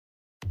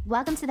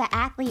Welcome to the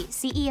Athlete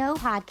CEO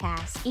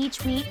Podcast.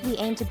 Each week, we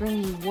aim to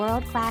bring you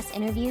world-class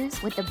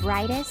interviews with the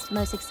brightest,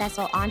 most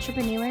successful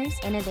entrepreneurs,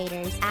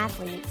 innovators,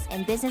 athletes,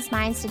 and business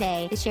minds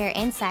today to share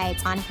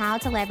insights on how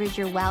to leverage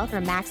your wealth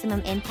for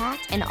maximum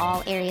impact in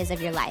all areas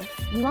of your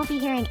life. You won't be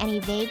hearing any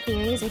vague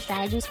theories or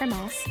strategies from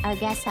us. Our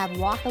guests have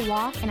walked the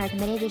walk and are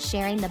committed to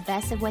sharing the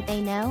best of what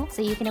they know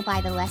so you can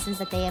apply the lessons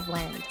that they have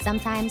learned,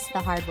 sometimes the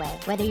hard way.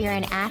 Whether you're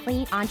an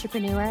athlete,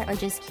 entrepreneur, or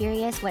just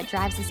curious what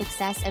drives the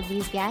success of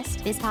these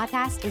guests, this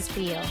podcast is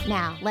for you.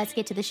 Now, let's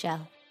get to the show.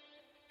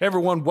 Hey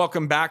everyone,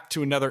 welcome back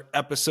to another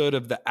episode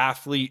of the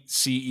Athlete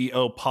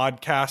CEO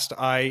Podcast.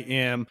 I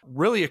am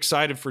really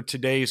excited for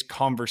today's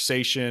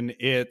conversation.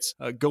 It's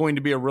going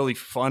to be a really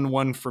fun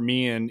one for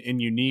me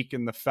and unique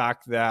in the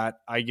fact that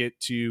I get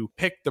to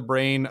pick the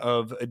brain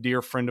of a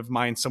dear friend of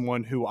mine,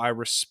 someone who I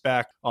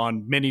respect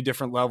on many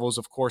different levels.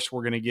 Of course,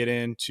 we're going to get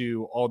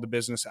into all the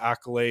business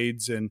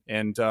accolades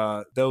and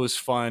those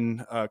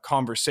fun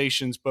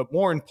conversations. But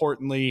more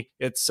importantly,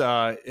 it's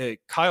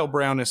Kyle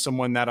Brown is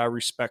someone that I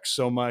respect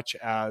so much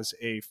as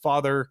a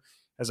father,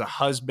 as a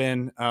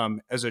husband,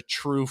 as a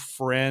true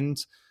friend,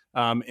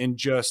 and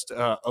just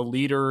a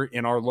leader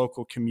in our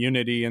local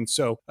community. And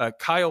so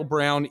Kyle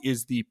Brown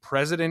is the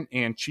president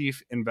and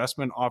chief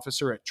investment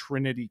officer at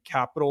Trinity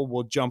Capital.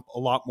 We'll jump a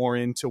lot more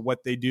into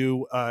what they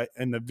do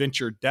in the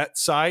venture debt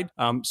side.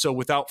 So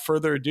without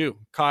further ado,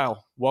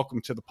 Kyle,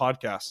 welcome to the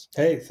podcast.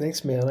 Hey,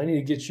 thanks, man. I need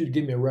to get you to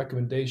give me a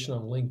recommendation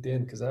on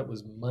LinkedIn because that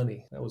was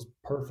money. That was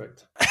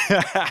perfect.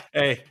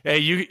 Hey,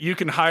 you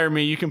can hire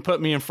me. You can put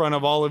me in front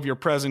of all of your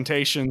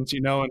presentations,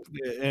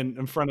 and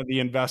in front of the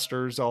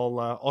investors.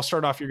 I'll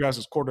start off your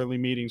guys' quarterly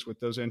meetings with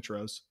those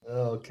intros.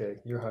 Okay,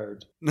 you're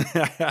hired.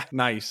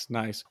 Nice.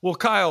 Well,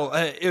 Kyle,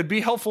 it would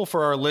be helpful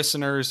for our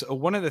listeners.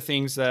 One of the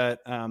things that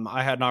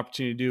I had an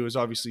opportunity to do is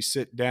obviously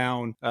sit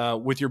down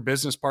with your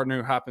business partner,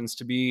 who happens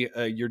to be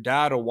your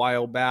dad, a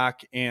while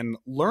back, and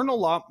learn a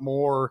lot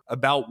more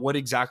about what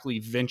exactly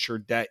venture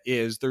debt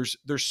is.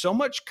 There's so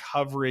much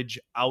coverage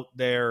out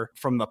there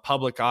from the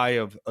public eye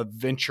of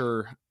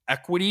venture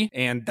equity,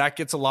 and that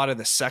gets a lot of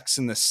the sex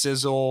and the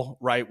sizzle,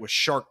 right, with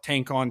Shark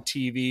Tank on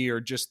TV or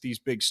just these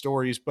big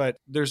stories. But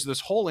there's this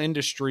whole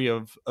industry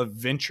of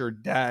venture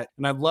debt,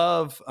 and I'd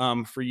love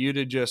for you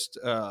to just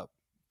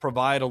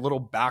provide a little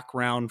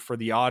background for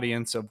the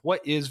audience of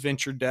what is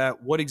venture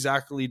debt, what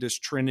exactly does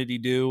Trinity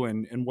do,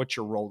 and what's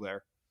your role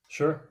there?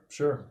 Sure.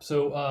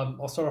 So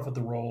I'll start off with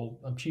the role.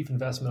 I'm Chief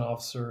Investment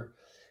Officer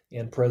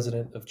and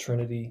President of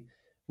Trinity.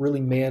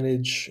 Really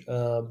manage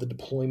the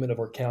deployment of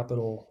our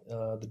capital,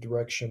 the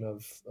direction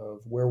of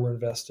where we're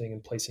investing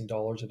and placing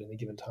dollars at any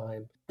given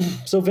time.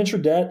 So venture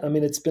debt, I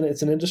mean, it's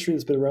an industry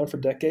that's been around for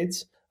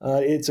decades.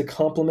 It's a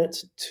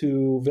complement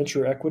to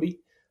venture equity.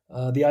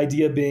 The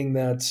idea being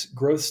that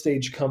growth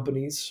stage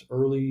companies,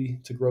 early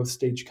to growth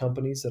stage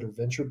companies that are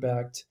venture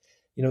backed,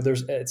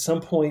 there's at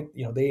some point,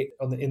 in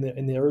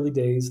the early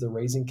days, they're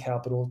raising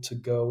capital to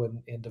go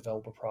and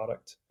develop a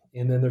product.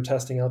 And then they're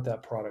testing out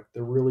that product.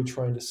 They're really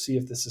trying to see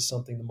if this is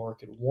something the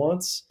market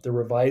wants. They're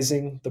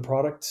revising the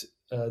product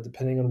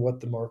depending on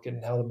what the market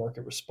and how the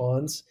market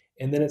responds.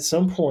 And then at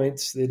some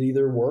point, it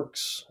either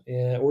works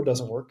or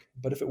doesn't work.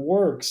 But if it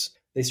works,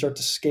 they start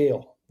to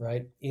scale,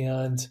 right?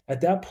 And at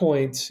that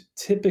point,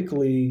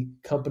 typically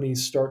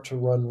companies start to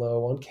run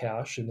low on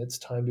cash, and it's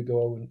time to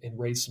go and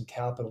raise some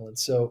capital. And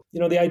so,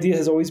 the idea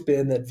has always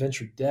been that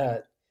venture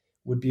debt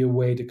would be a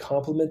way to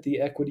complement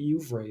the equity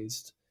you've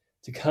raised,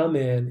 to come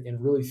in and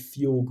really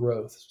fuel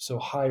growth. So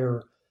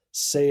higher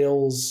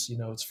sales,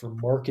 it's for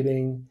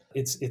marketing.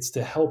 It's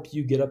to help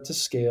you get up to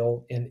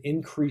scale and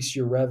increase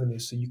your revenue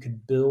so you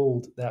can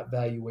build that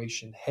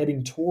valuation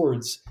heading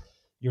towards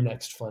your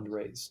next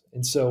fundraise.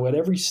 And so at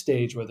every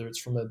stage, whether it's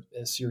from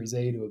a Series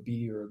A to a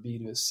B or a B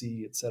to a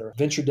C, et cetera,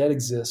 venture debt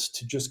exists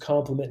to just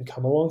complement and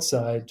come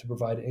alongside to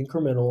provide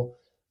incremental,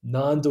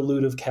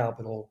 non-dilutive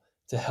capital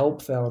to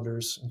help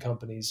founders and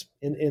companies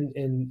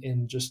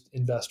and just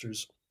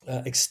investors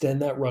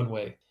extend that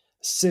runway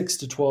 6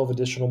 to 12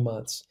 additional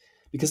months,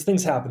 because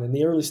things happen in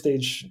the early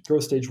stage,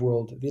 growth stage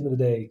world. At the end of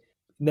the day,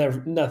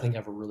 nothing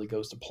ever really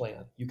goes to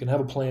plan. You can have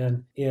a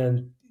plan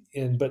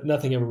but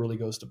nothing ever really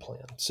goes to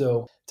plan.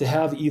 So to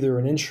have either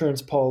an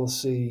insurance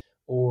policy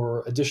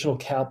or additional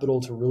capital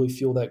to really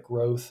fuel that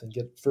growth and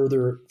get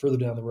further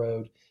down the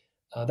road,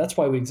 that's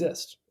why we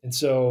exist. And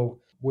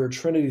so where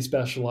Trinity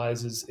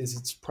specializes is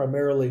it's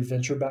primarily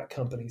venture-backed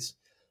companies.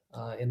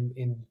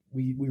 And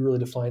we really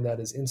define that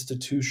as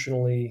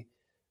institutionally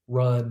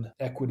run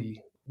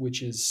equity,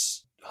 which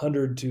is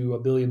 $100 to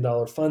 $1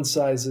 billion fund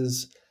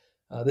sizes.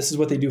 This is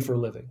what they do for a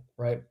living,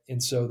 right?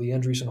 And so the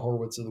Andreessen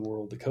Horowitz of the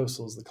world, the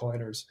Coastals, the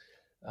Kleiners,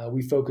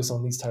 we focus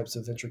on these types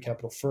of venture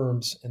capital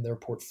firms and their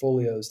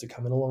portfolios to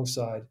come in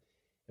alongside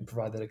and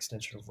provide that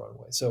extension of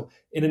runway. So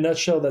in a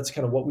nutshell, that's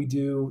kind of what we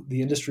do.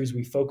 The industries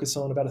we focus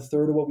on, about a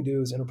third of what we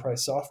do is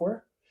enterprise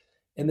software.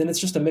 And then it's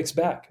just a mixed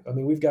bag. I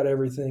mean, we've got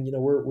everything.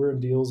 We're in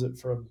deals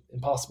from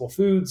Impossible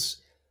Foods,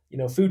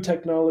 food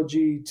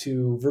technology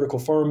to vertical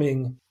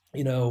farming.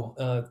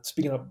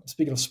 Speaking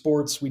of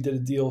sports, we did a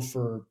deal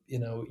for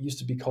it used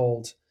to be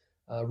called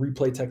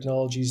Replay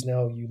Technologies,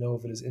 now you know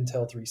of it as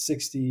Intel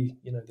 360.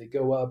 They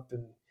go up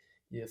and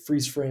you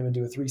freeze frame and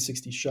do a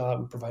 360 shot.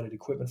 We provided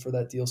equipment for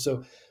that deal.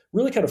 So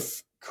really kind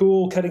of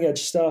cool, cutting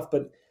edge stuff.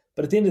 But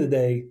at the end of the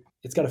day,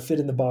 it's got to fit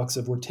in the box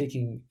of we're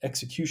taking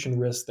execution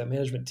risk. That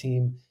management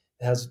team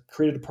has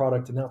created a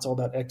product, and now it's all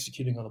about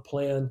executing on a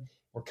plan.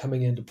 We're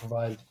coming in to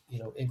provide,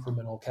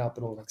 incremental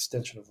capital and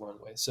extension of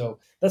runway. So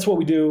that's what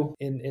we do,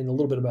 and a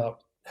little bit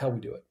about how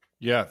we do it.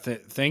 Yeah,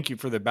 thank you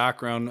for the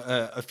background.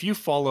 A few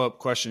follow-up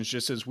questions,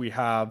 just as we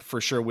have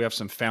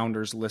some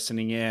founders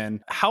listening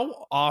in.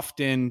 How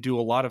often do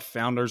a lot of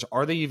founders,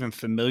 are they even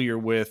familiar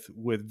with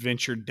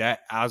venture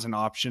debt as an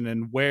option?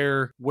 And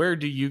where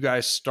do you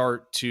guys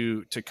start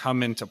to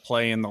come into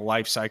play in the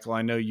life cycle?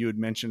 I know you had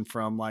mentioned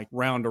from like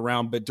round to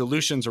round, but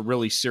dilution's a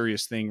really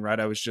serious thing, right?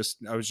 I was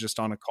just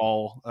on a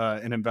call,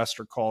 an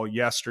investor call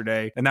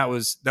yesterday, and that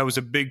was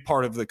a big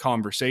part of the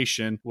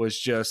conversation, was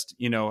just,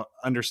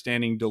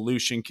 understanding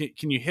dilution.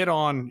 Can you hit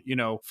on,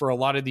 for a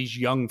lot of these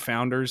young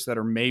founders that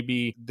are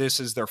maybe this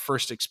is their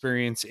first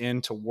experience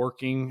into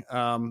working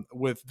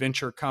with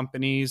venture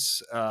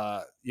companies,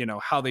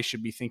 how they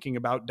should be thinking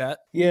about debt?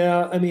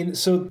 Yeah,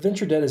 so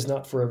venture debt is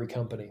not for every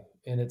company,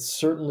 and it's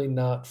certainly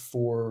not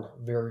for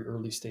very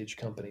early stage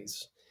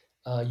companies.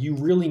 You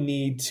really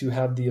need to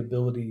have the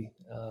ability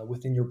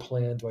within your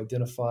plan to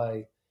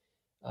identify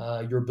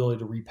your ability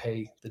to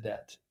repay the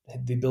debt,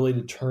 the ability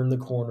to turn the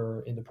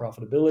corner into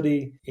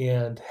profitability,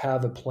 and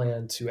have a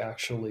plan to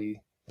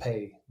actually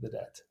pay the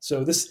debt.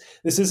 So this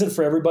isn't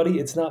for everybody.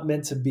 It's not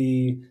meant to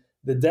be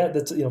the debt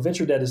that's,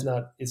 venture debt is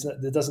not,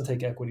 it doesn't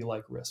take equity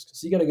like risk.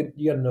 So you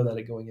got to know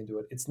that going into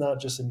it. It's not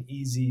just an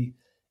easy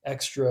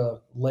extra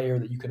layer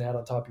that you can add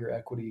on top of your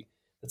equity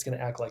that's going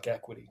to act like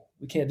equity.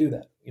 We can't do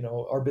that.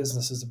 Our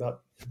business is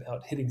about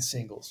hitting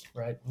singles,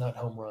 right? Not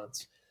home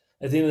runs.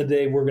 At the end of the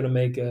day, we're going to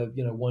make a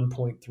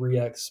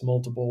 1.3x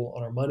multiple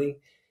on our money,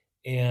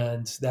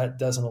 and that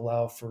doesn't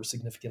allow for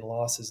significant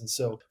losses. And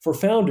so for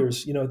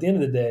founders, at the end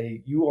of the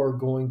day, you are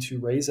going to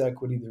raise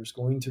equity. There's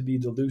going to be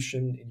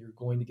dilution, and you're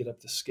going to get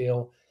up to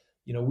scale.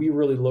 We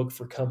really look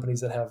for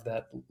companies that have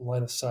that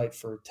line of sight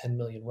for 10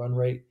 million run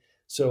rate.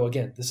 So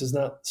again, this is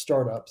not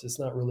startups. It's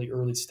not really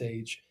early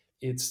stage.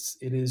 It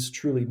is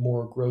truly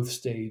more growth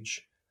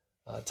stage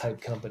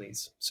type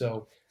companies.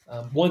 So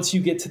once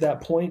you get to that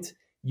point,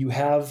 you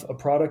have a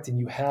product and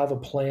you have a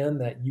plan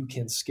that you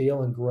can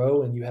scale and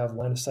grow, and you have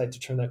line of sight to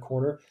turn that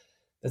corner.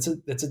 That's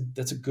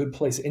a good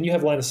place. And you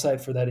have line of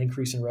sight for that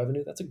increase in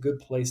revenue. That's a good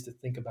place to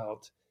think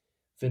about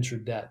venture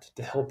debt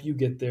to help you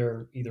get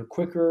there either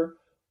quicker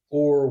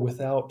or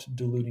without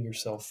diluting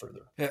yourself further.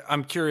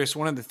 I'm curious,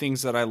 one of the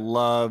things that I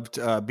loved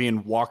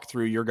being walked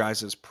through your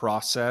guys'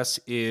 process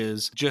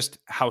is just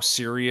how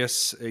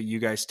serious you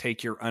guys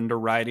take your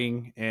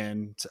underwriting.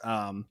 And,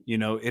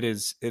 it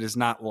is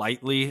not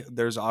lightly.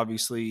 There's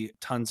obviously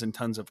tons and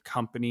tons of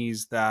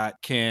companies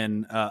that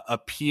can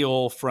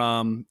appeal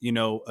from,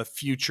 a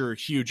future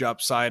huge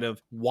upside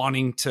of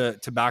wanting to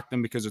back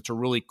them because it's a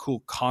really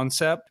cool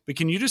concept. But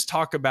can you just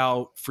talk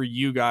about, for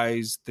you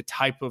guys, the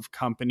type of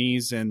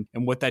companies and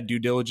what that due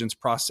diligence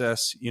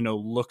process,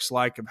 looks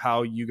like, of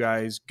how you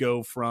guys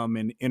go from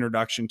an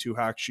introduction to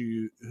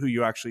who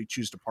you actually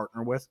choose to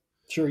partner with?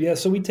 Sure. Yeah.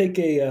 So we take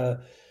a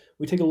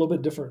little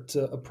bit different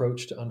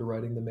approach to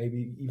underwriting than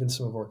maybe even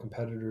some of our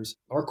competitors.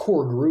 Our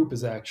core group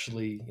is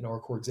actually, our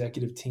core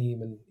executive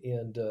team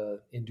and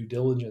in due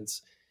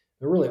diligence,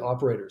 they're really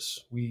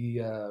operators. We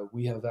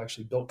have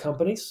actually built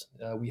companies.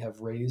 We have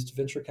raised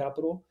venture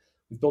capital.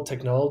 We've built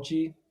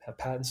technology, have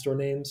patent store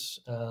names.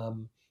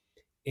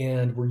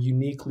 And we're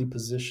uniquely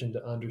positioned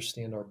to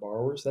understand our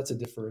borrowers. That's a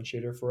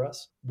differentiator for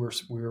us.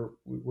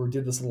 We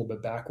did this a little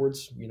bit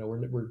backwards.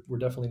 We're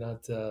definitely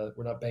not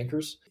we're not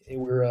bankers.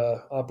 We're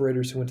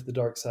operators who went to the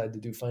dark side to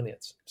do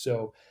finance.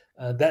 So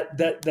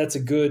that's a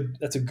good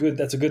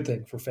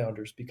thing for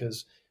founders,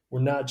 because we're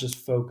not just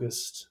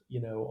focused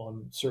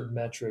on certain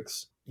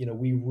metrics.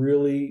 We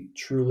really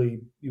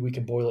truly, we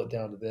can boil it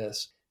down to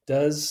this: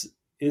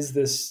 is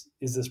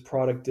this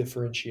product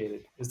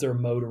differentiated? Is there a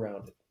moat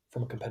around it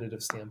from a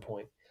competitive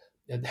standpoint?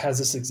 And has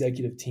this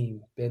executive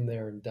team been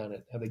there and done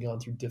it? Have they gone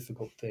through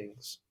difficult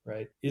things,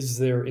 right? Is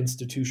there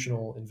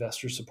institutional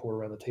investor support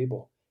around the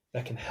table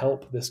that can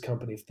help this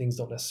company if things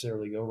don't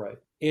necessarily go right?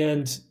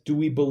 And do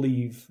we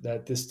believe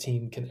that this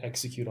team can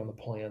execute on the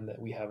plan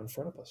that we have in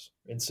front of us?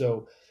 And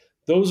so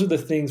those are the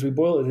things, we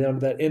boil it down to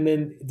that. And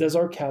then, does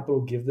our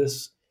capital give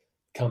this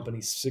company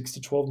 6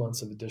 to 12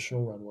 months of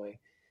additional runway?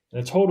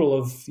 And a total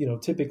of,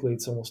 typically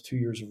it's almost 2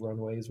 years of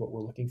runway is what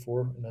we're looking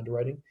for in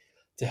underwriting,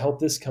 to help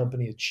this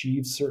company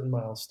achieve certain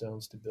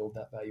milestones to build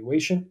that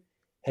valuation,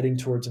 heading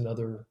towards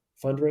another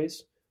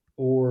fundraise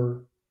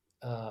or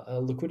a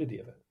liquidity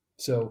event.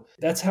 So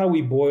that's how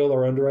we boil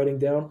our underwriting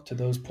down to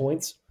those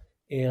points.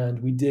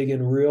 And we dig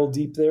in real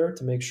deep there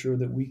to make sure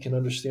that we can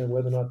understand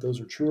whether or not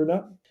those are true or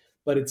not.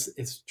 But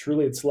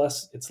it's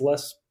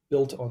less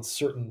built on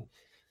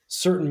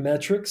certain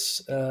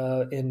metrics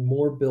and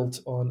more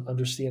built on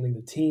understanding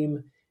the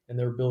team and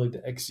their ability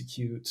to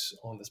execute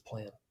on this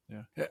plan.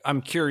 Yeah.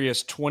 I'm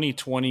curious,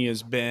 2020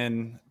 has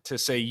been, to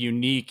say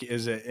unique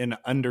is an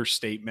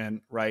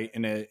understatement, right?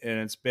 And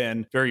it's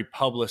been very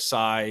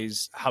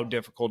publicized how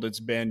difficult it's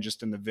been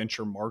just in the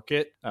venture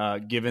market,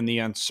 given the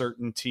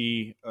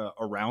uncertainty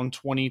around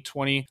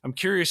 2020. I'm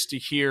curious to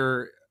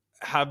hear,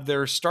 have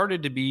there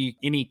started to be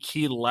any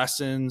key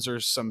lessons or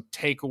some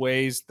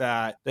takeaways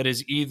that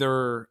has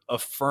either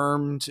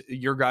affirmed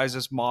your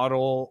guys'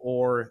 model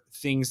or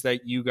things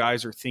that you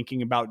guys are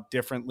thinking about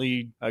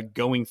differently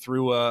going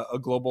through a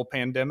global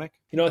pandemic?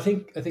 I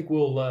think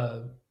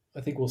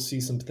we'll see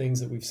some things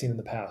that we've seen in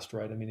the past,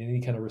 right? I mean, any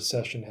kind of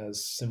recession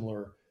has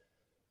similar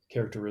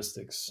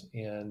characteristics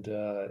and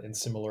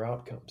similar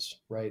outcomes,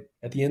 right?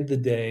 At the end of the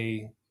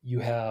day, you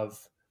have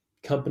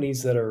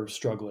companies that are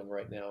struggling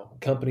right now,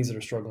 companies that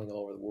are struggling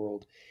all over the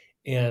world,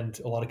 and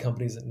a lot of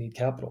companies that need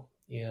capital.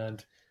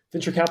 And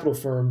venture capital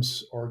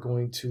firms are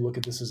going to look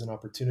at this as an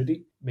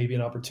opportunity, maybe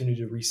an opportunity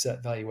to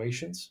reset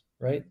valuations,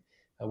 right?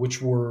 Which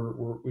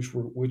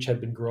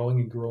had been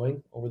growing and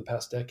growing over the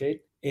past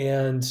decade.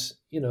 And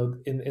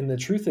and the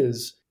truth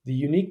is, the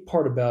unique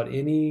part about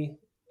any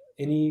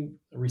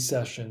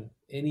recession,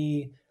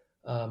 any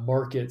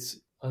market's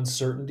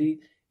uncertainty,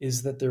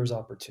 is that there's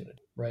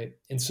opportunity, right?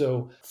 And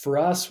so for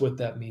us, what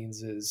that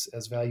means is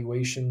as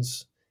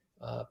valuations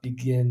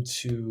begin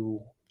to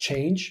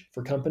change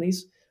for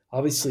companies,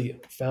 obviously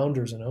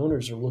founders and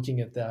owners are looking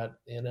at that,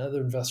 and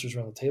other investors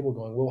around the table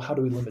going, well, how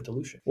do we limit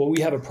dilution? Well,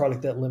 we have a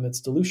product that limits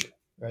dilution,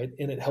 right?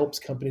 And it helps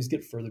companies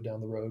get further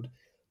down the road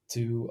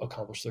to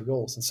accomplish their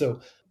goals. And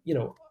so,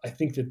 I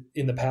think that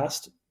in the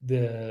past,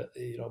 the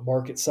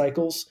market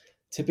cycles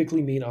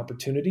typically mean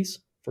opportunities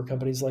for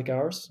companies like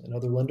ours and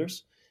other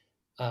lenders.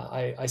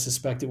 I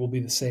suspect it will be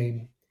the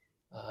same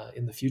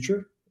in the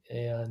future,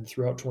 and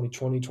throughout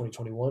 2020,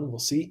 2021, we'll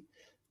see.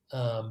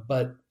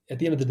 But at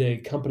the end of the day,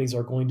 companies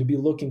are going to be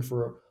looking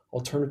for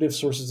alternative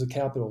sources of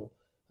capital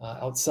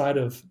outside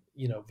of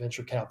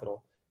venture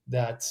capital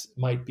that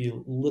might be a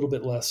little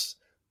bit less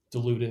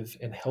dilutive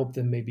and help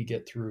them maybe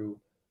get through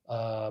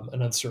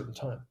an uncertain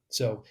time.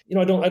 So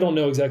I don't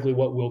know exactly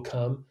what will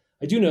come.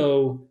 I do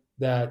know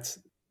that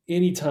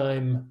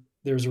anytime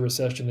there's a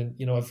recession, and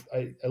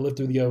I lived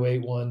through the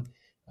 2008 one.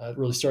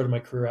 Really started my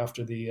career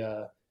after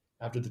the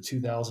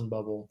 2000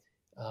 bubble.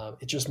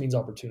 It just means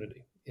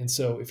opportunity. And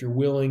so if you're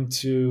willing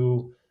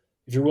to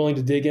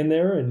dig in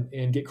there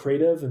and get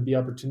creative and be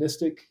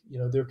opportunistic,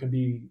 there can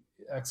be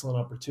excellent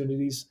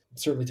opportunities. I'm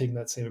certainly taking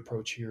that same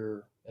approach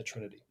here at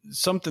Trinity.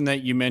 Something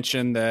that you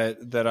mentioned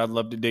that I'd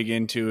love to dig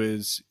into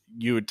is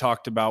you had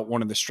talked about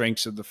one of the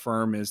strengths of the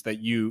firm is that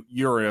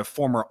you're a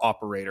former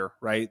operator,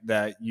 right?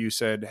 That you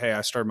said, hey, I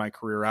started my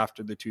career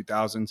after the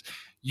 2000s.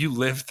 You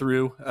lived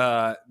through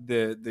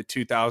the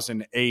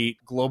 2008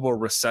 global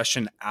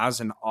recession as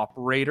an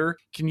operator.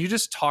 Can you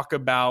just talk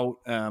about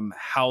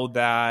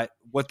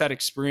what that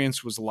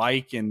experience was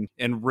like, and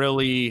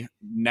really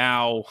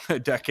now a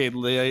decade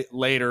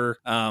later,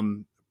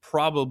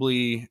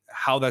 probably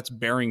how that's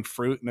bearing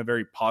fruit in a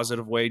very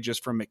positive way,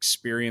 just from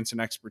experience and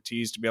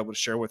expertise to be able to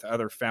share with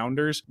other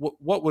founders?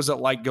 What was it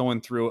like going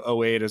through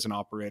 2008 as an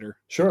operator?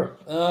 Sure.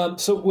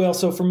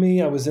 So for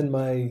me, I was in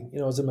my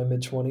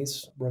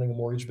mid-20s running a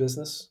mortgage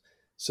business.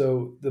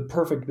 So the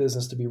perfect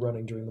business to be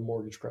running during the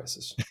mortgage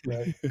crisis,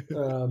 right?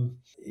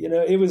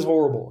 It was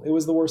horrible. It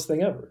was the worst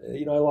thing ever.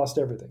 I lost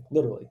everything,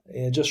 literally,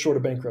 and just short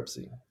of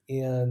bankruptcy.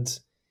 And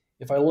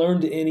if I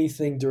learned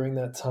anything during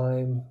that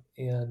time,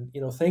 and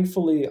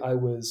thankfully I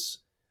was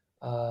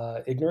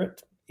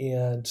ignorant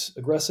and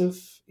aggressive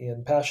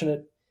and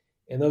passionate,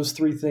 and those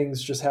three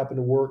things just happened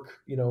to work,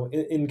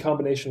 in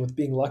combination with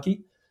being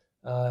lucky,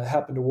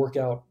 happened to work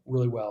out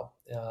really well.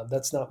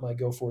 That's not my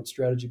go-forward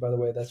strategy, by the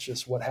way. That's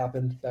just what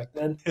happened back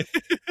then.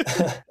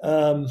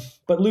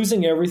 But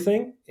losing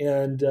everything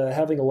and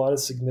having a lot of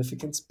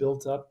significance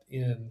built up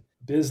in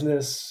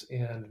business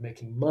and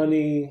making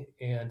money,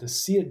 and to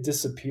see it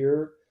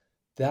disappear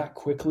that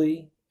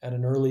quickly at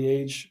an early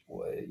age,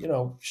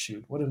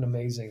 shoot, what an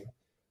amazing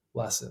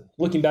lesson.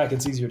 Looking back,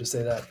 it's easier to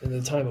say that. At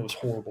the time, it was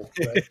horrible,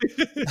 right?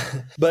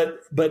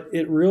 but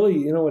it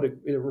really, what it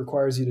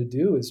requires you to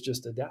do is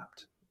just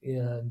adapt.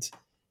 And,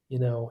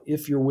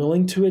 if you're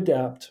willing to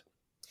adapt,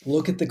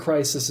 look at the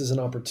crisis as an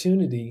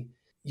opportunity,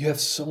 you have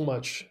so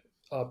much,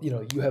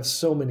 you have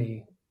so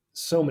many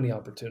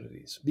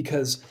opportunities.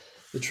 Because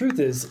the truth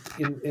is,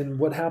 in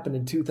what happened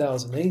in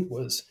 2008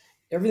 was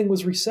everything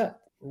was reset.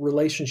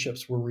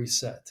 Relationships were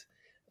reset.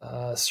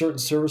 Certain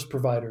service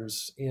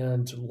providers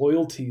and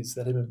loyalties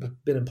that had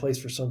been in place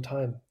for some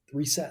time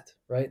reset,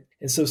 right?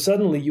 And so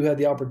suddenly you had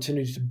the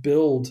opportunity to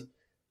build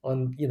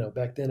on,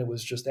 back then it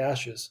was just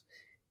ashes,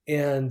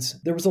 and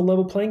there was a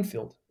level playing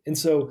field. And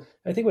so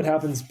I think what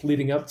happens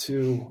leading up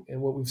to,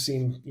 and what we've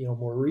seen,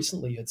 more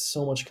recently, it's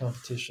so much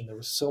competition. There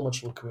was so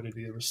much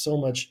liquidity. There was so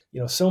much,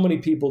 so many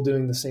people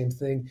doing the same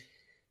thing.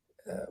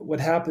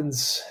 What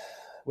happens,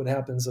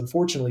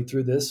 unfortunately,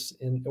 through this,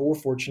 or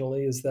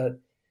fortunately, is that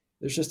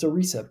there's just a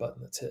reset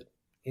button that's hit.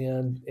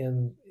 And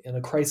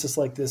a crisis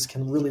like this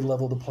can really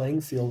level the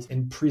playing field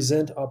and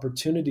present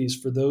opportunities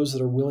for those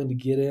that are willing to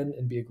get in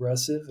and be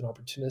aggressive and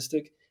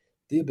opportunistic,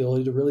 the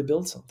ability to really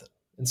build something.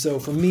 And so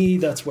for me,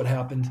 that's what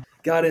happened.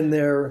 Got in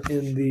there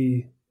in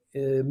the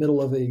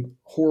middle of a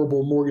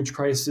horrible mortgage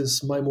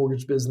crisis. My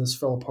mortgage business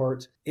fell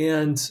apart.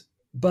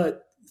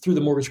 But through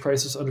the mortgage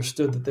crisis,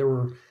 understood that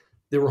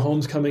there were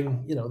homes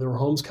coming, there were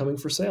homes coming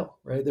for sale,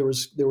 right?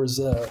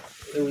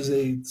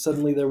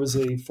 Suddenly there was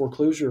a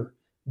foreclosure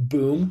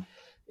boom,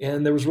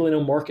 and there was really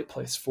no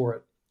marketplace for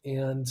it.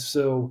 And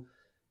so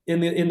in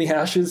the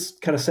ashes,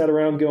 kind of sat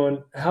around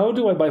going, how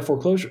do I buy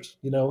foreclosures?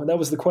 And that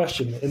was the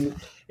question.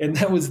 And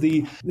that was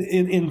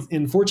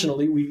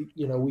fortunately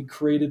we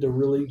created a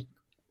really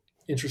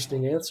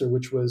interesting answer,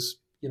 which was,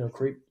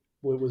 create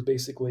what was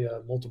basically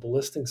a multiple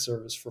listing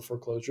service for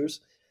foreclosures,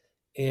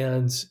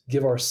 and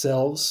give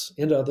ourselves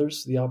and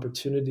others the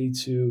opportunity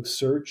to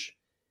search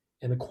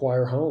and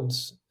acquire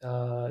homes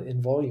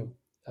in volume,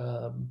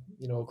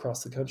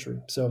 across the country.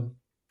 So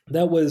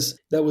that was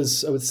I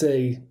would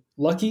say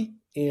lucky,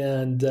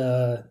 and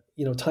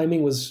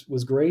timing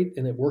was great,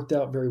 and it worked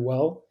out very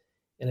well,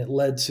 and it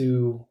led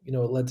to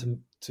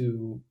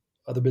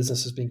other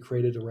businesses being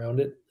created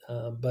around it.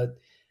 But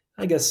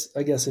I guess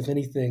if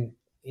anything,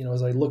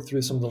 as I look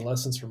through some of the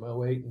lessons from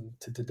 2008 and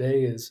to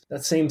today, is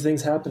that same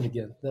thing's happened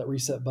again. That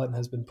reset button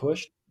has been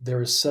pushed.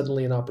 There is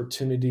suddenly an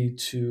opportunity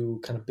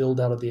to kind of build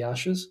out of the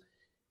ashes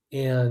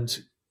and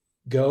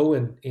go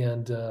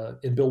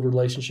and build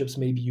relationships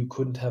maybe you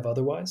couldn't have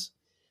otherwise,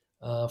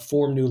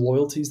 form new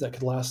loyalties that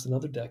could last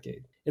another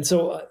decade. And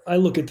so I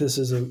look at this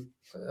as I'm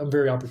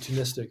very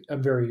opportunistic.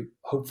 I'm very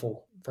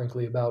hopeful,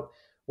 frankly, about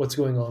what's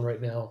going on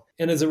right now.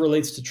 And as it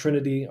relates to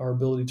Trinity, our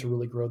ability to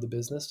really grow the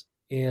business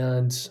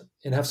and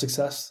have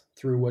success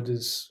through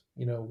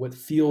what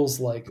feels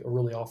like a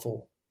really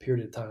awful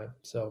period of time.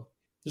 So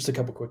just a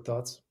couple quick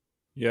thoughts.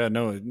 Yeah,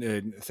 no,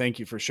 thank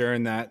you for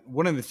sharing that.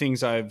 One of the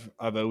things I've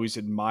always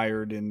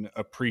admired and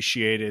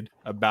appreciated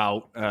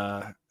about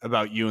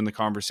you and the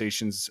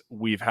conversations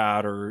we've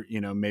had, or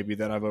maybe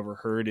that I've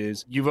overheard,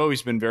 is you've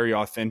always been very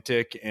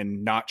authentic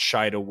and not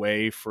shied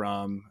away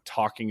from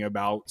talking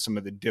about some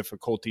of the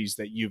difficulties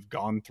that you've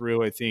gone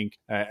through. I think,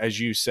 as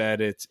you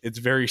said, it's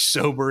very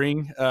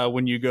sobering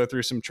when you go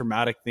through some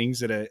traumatic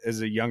things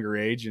as a younger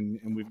age,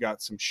 and we've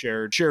got some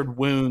shared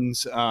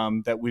wounds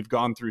that we've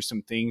gone through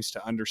some things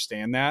to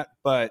understand that.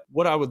 But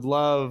what I would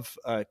love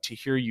to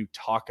hear you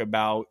talk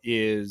about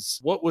is,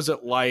 what was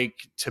it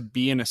like to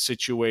be in a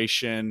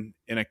situation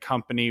in a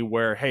company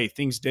where, hey,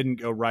 things didn't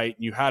go right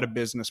and you had a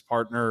business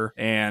partner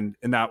and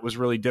that was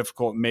really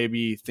difficult.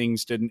 Maybe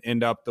things didn't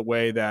end up the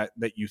way that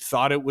you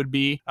thought it would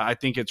be. I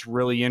think it's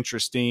really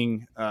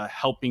interesting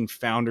helping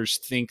founders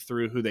think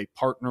through who they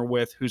partner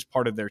with, who's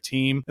part of their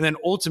team. And then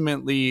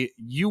ultimately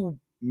you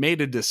made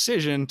a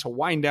decision to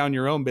wind down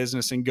your own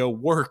business and go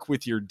work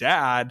with your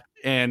dad.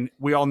 And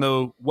we all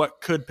know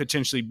what could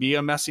potentially be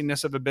a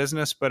messiness of a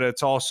business, but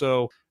it's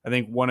also, I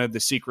think, one of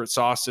the secret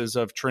sauces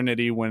of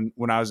Trinity when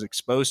I was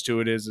exposed to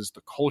it is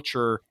the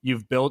culture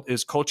you've built.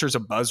 Culture is a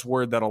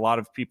buzzword that a lot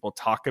of people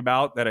talk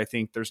about, that I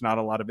think there's not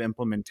a lot of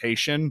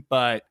implementation,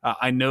 but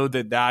I know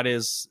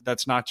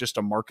that's not just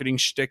a marketing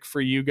shtick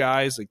for you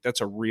guys. Like,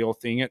 that's a real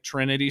thing at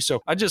Trinity.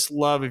 So I just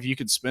love if you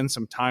could spend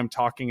some time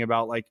talking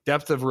about like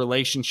depth of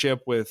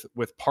relationship with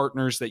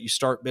partners that you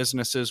start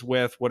businesses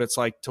with, what it's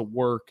like to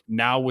work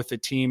now with the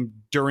team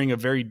during a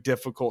very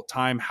difficult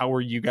time. How are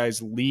you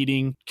guys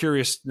leading?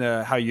 Curious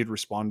how you'd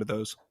respond to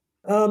those.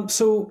 I'll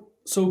start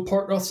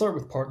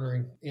with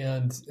partnering,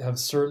 and have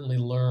certainly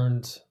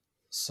learned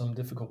some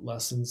difficult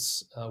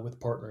lessons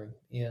with partnering.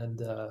 And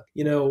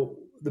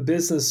the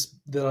business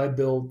that I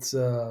built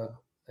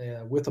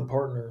with a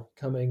partner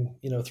coming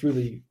through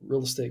the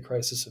real estate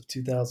crisis of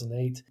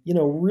 2008,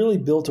 really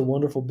built a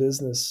wonderful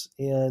business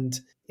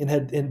and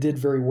did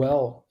very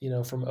well,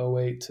 from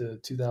 2008 to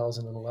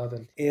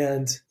 2011.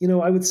 And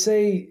I would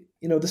say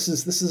this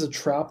is a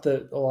trap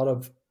that a lot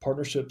of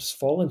partnerships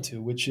fall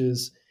into, which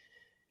is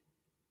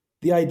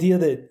the idea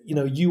that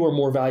you are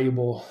more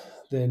valuable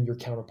than your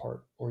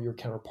counterpart or your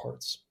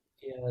counterparts.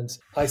 And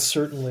I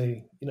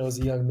certainly, as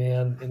a young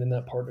man and in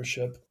that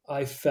partnership,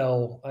 I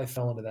fell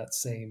into that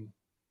same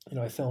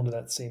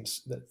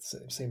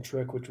same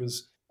trick, which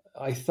was,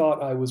 I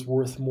thought I was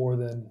worth more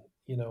than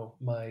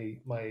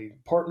my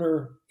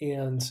partner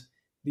and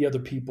the other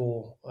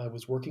people I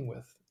was working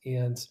with.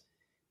 And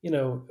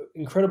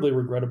incredibly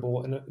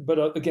regrettable,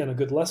 but again, a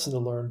good lesson to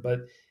learn. But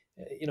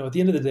at the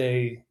end of the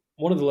day,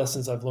 one of the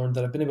lessons I've learned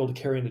that I've been able to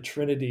carry into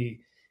Trinity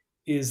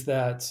is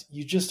that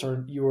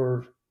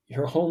you're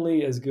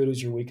only as good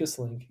as your weakest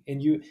link,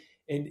 and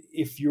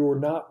if you're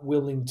not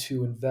willing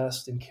to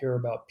invest and care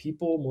about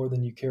people more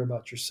than you care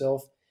about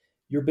yourself,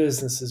 your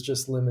business is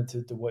just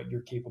limited to what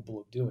you're capable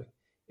of doing,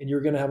 and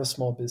you're going to have a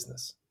small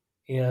business.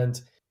 And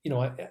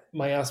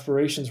my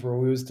aspirations were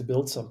always to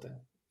build something,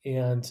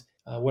 and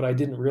what I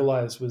didn't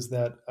realize was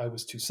that I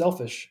was too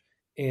selfish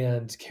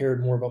and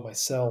cared more about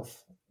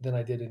myself than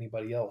I did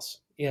anybody else.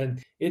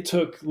 And it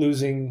took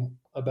losing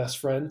a best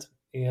friend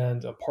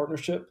and a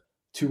partnership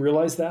to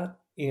realize that.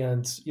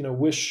 And,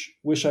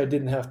 wish I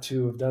didn't have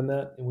to have done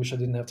that, and wish I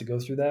didn't have to go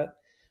through that.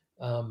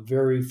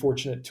 Very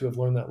fortunate to have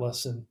learned that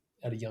lesson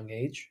at a young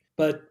age.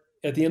 But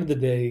at the end of the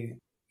day,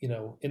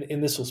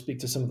 and this will speak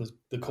to some of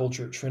the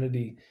culture at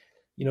Trinity,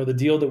 the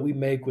deal that we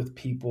make with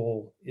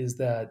people is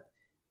that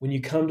when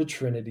you come to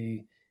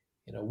Trinity,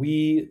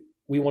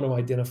 we want to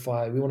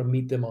identify, we want to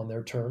meet them on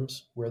their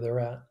terms, where they're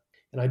at,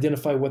 and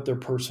identify what their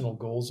personal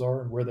goals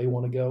are and where they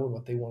want to go and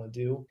what they want to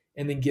do,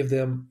 and then give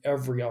them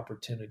every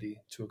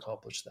opportunity to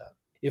accomplish that.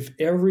 If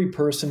every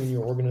person in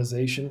your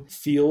organization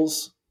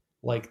feels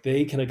like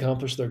they can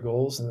accomplish their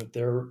goals and that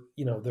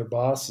their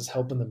boss is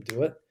helping them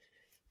do it,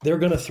 they're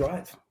going to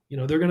thrive.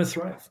 They're going to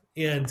thrive.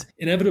 And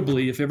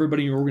inevitably, if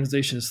everybody in your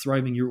organization is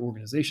thriving, your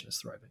organization is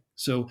thriving.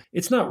 So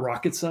it's not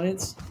rocket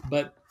science,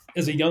 but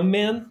as a young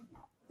man,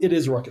 it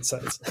is rocket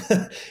science.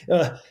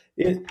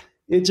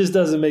 It just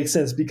doesn't make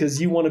sense because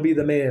you want to be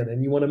the man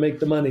and you want to make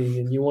the money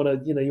and you want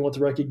to, you want the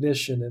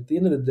recognition. At the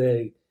end of the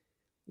day,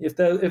 if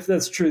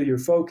that's truly your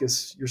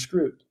focus, you're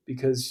screwed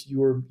because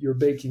you're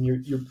baking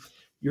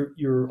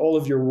your all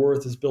of your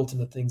worth is built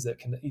into things that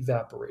can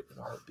evaporate in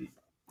a heartbeat.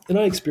 And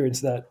I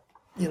experienced that,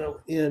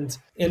 and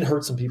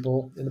hurt some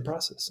people in the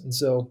process. And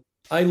so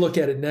I look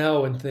at it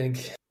now and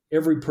think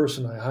every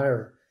person I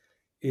hire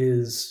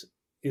is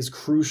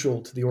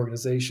crucial to the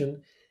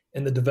organization,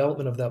 and the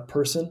development of that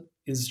person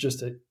is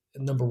just a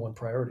number one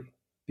priority.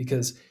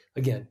 Because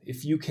again,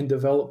 if you can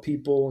develop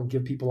people and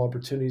give people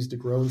opportunities to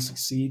grow and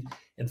succeed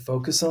and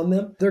focus on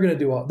them, they're going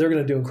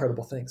to do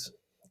incredible things.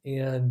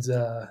 And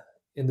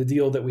the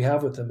deal that we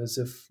have with them is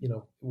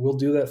we'll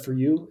do that for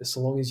you as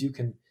long as you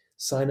can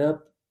sign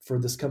up for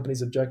this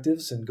company's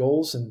objectives and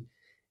goals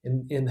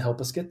and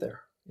help us get there.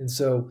 And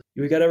so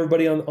we got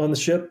everybody on the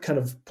ship kind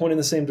of pointing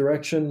the same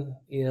direction,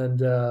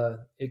 and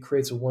it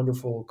creates a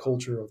wonderful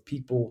culture of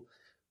people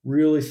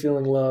really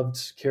feeling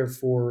loved, cared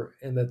for,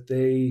 and that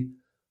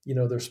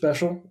they're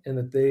special and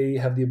that they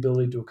have the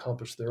ability to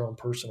accomplish their own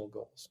personal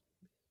goals.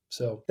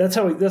 So that's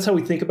how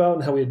we think about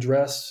and how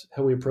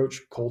we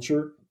approach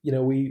culture.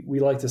 We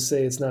like to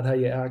say it's not how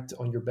you act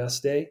on your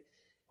best day,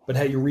 but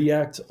how you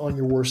react on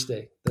your worst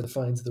day that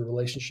defines the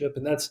relationship.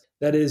 And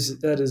that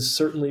is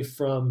certainly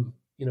from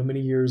many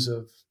years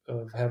of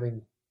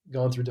having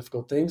gone through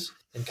difficult things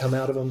and come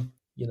out of them.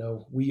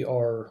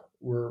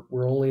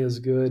 We're only as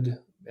good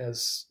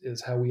as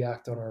how we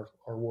act on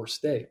our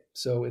worst day.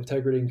 So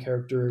integrity and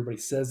character, everybody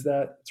says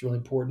that. It's really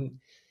important.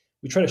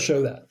 We try to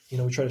show that.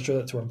 We try to show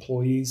that to our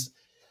employees.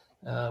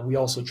 We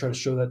also try to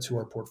show that to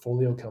our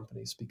portfolio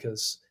companies,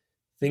 because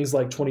things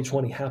like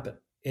 2020 happen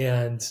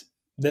and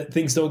that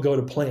things don't go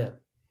to plan.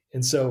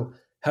 And so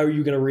how are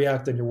you going to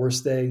react on your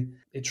worst day?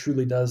 It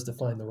truly does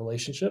define the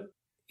relationship.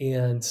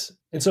 And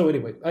so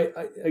anyway,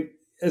 I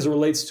as it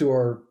relates to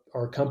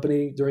our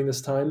company during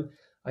this time,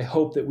 I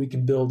hope that we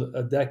can build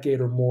a decade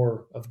or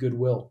more of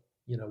goodwill,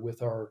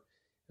 with our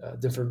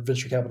different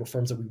venture capital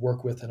firms that we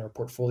work with and our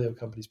portfolio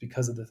companies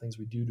because of the things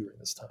we do during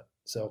this time.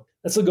 So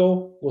that's the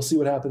goal. We'll see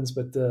what happens,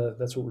 but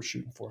that's what we're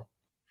shooting for.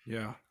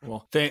 Yeah.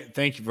 Well,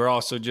 thank you for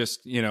also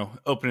just,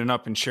 opening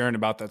up and sharing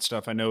about that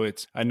stuff. I know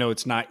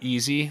it's not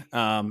easy.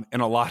 And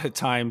a lot of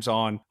times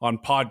on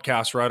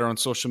podcasts, right, or on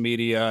social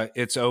media,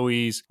 it's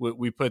always,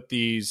 we put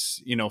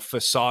these,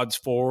 facades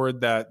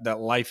forward that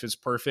life is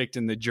perfect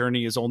and the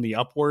journey is only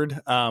upward,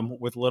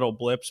 with little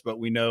blips, but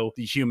we know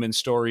the human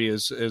story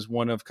is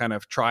one of kind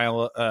of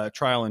trial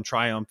and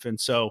triumph. And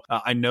so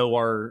I know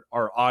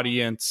our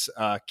audience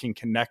can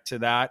connect to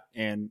that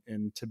and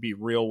to be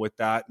real with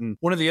that. And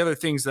one of the other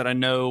things that I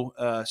know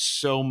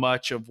so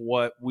much of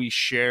what we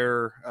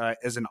share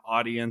as an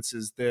audience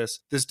is this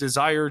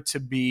desire to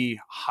be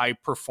high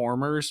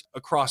performers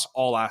across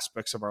all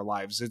aspects of our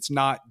lives. It's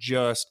not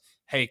just,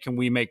 hey, can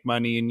we make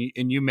money?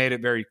 And you made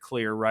it very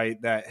clear,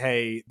 right? That,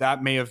 hey,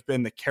 that may have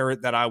been the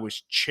carrot that I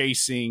was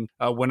chasing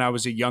when I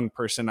was a young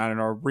person. I don't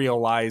know,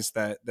 realized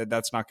that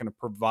that's not going to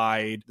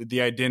provide the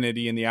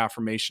identity and the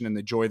affirmation and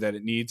the joy that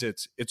it needs.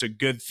 It's a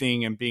good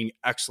thing, and being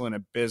excellent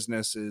at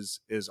business is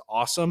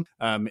awesome.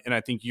 And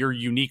I think you're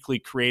uniquely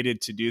created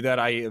to do that.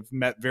 I have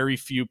met very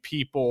few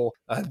people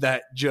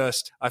that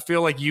just, I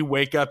feel like you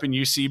wake up and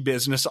you see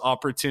business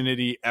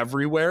opportunity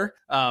everywhere.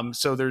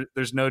 So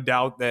there's no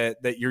doubt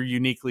that you're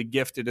uniquely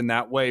gifted in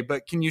that way.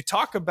 But can you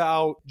talk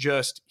about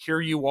just, here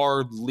you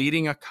are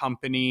leading a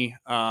company,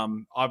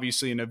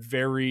 obviously in a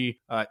very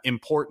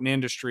important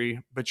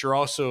industry, but you're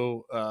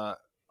also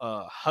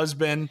a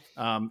husband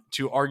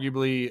to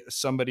arguably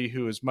somebody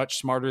who is much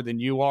smarter than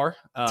you are.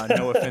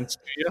 No offense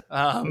to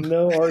you.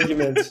 No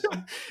arguments.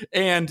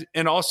 And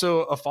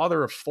also a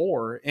father of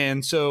 4.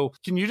 And so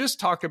can you just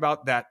talk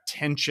about that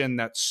tension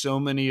that so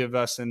many of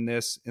us in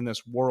this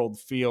world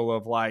feel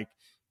of, like,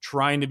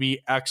 trying to be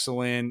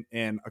excellent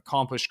and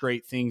accomplish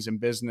great things in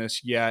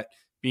business, yet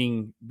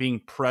being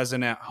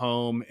present at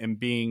home and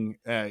being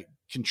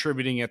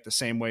contributing at the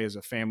same way as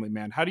a family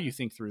man? How do you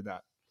think through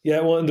that? Yeah,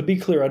 well, and to be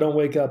clear, I don't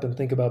wake up and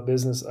think about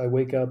business. I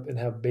wake up and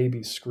have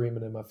babies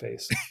screaming in my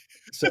face.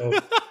 So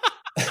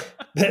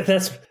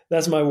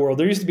that's my world.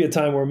 There used to be a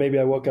time where maybe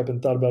I woke up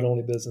and thought about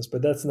only business,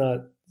 but that's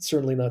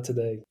certainly not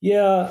today.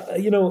 Yeah,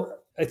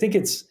 I think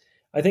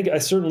I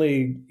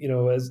certainly,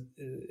 as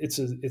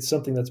it's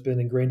something that's been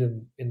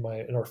ingrained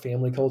in our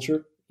family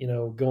culture,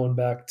 going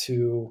back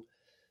to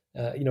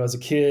as a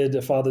kid,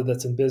 a father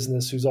that's in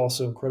business who's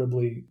also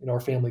incredibly, our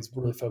family's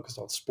really focused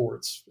on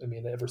sports. I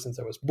mean, ever since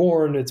I was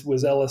born, it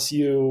was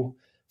LSU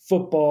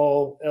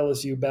football,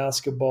 LSU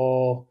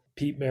basketball,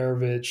 Pete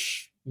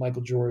Maravich,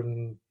 Michael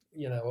Jordan.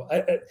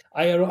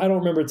 I don't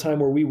remember a time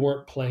where we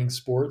weren't playing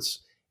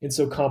sports. And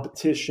so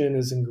competition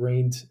is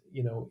ingrained,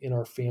 in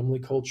our family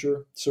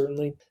culture,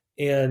 certainly.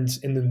 And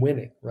then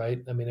winning, right?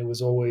 I mean, it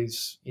was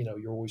always,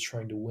 you're always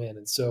trying to win.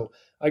 And so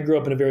I grew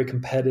up in a very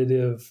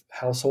competitive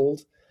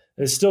household.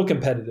 And it's still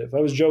competitive.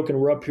 I was joking,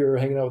 we're up here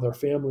hanging out with our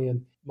family,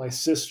 and my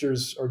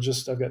sisters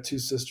I've got two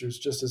sisters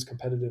just as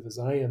competitive as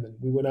I am. And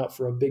we went out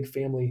for a big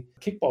family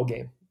kickball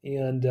game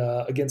and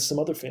against some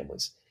other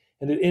families.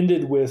 And it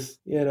ended with,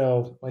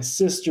 my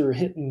sister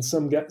hitting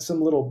some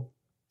little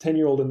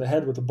 10-year-old in the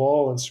head with a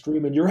ball and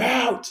screaming, "You're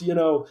out!"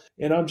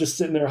 And I'm just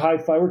sitting there high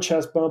five, we're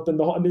chest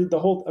bumping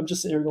I'm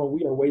just sitting here going,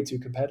 we are way too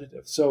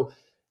competitive. So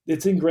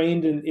it's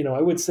ingrained in,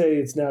 I would say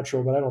it's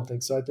natural, but I don't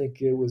think so. I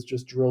think it was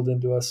just drilled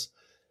into us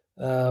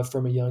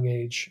from a young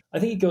age. I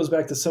think it goes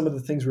back to some of the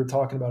things we were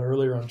talking about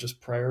earlier on just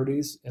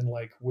priorities and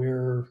like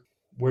where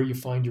you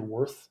find your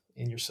worth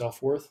and your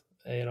self-worth.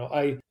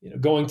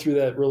 Going through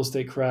that real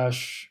estate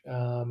crash,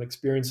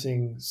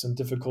 experiencing some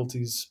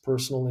difficulties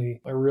personally,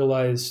 I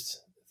realized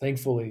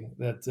thankfully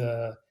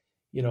that,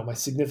 my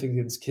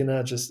significance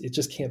it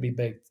just can't be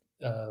baked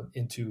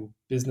into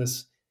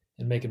business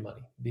and making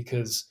money,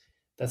 because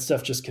that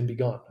stuff just can be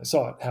gone. I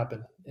saw it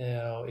happen.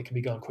 It can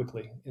be gone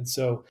quickly. And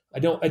so I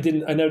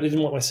didn't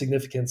want my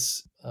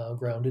significance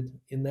grounded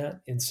in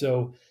that. And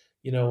so,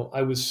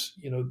 I was,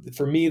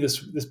 for me,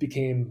 this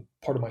became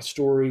part of my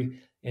story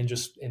and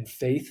just in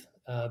faith,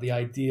 the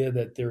idea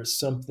that there is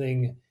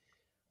something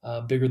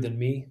bigger than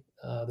me.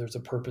 There's a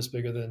purpose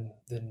bigger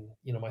than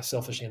my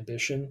selfish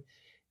ambition.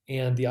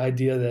 And the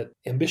idea that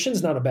ambition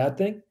is not a bad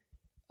thing,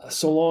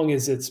 so long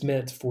as it's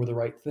meant for the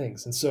right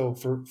things. And so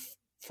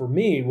for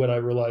me, what I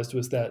realized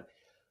was that,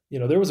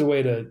 there was a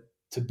way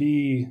to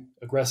be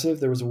aggressive.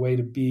 There was a way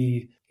to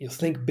be,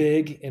 think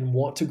big and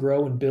want to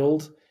grow and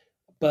build,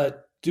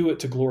 but do it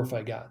to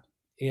glorify God.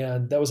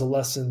 And that was a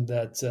lesson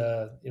that,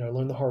 I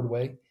learned the hard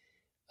way.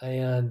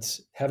 And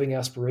having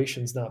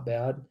aspirations, not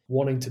bad.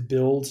 Wanting to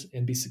build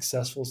and be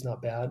successful is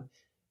not bad,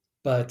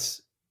 but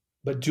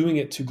doing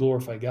it to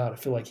glorify God. I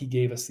feel like He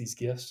gave us these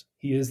gifts.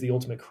 He is the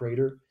ultimate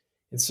creator.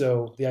 And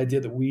so the idea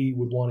that we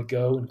would want to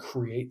go and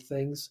create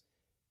things,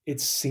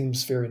 it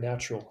seems very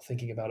natural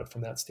thinking about it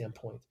from that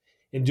standpoint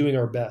and doing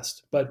our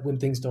best. But when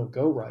things don't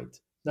go right,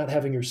 not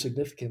having your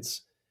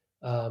significance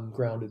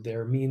grounded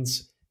there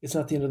means it's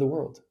not the end of the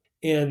world.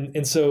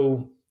 And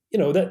so,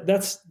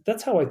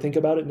 that's how I think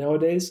about it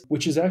nowadays,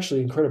 which is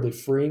actually incredibly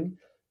freeing.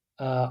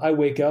 I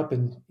wake up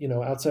and,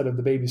 outside of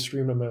the baby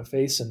screaming in my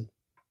face and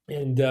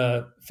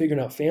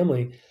figuring out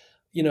family,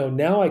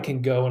 now I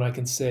can go and I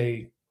can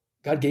say,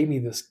 God gave me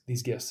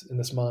these gifts and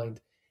this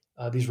mind,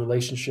 these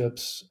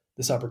relationships,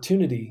 this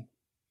opportunity.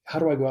 How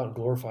do I go out and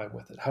glorify Him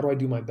with it? How do I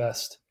do my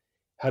best?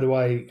 How do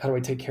I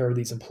take care of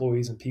these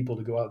employees and people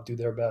to go out and do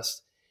their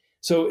best?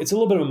 So it's a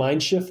little bit of a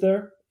mind shift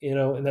there,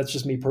 and that's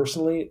just me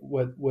personally,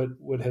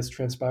 what has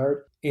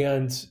transpired.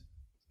 And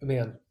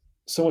man,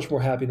 so much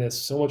more happiness,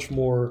 so much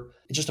more,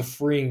 it's just a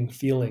freeing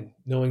feeling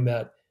knowing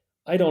that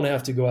I don't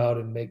have to go out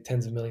and make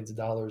tens of millions of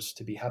dollars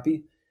to be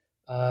happy.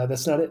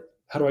 That's not it.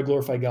 How do I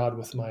glorify God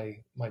with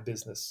my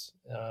business?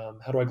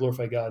 How do I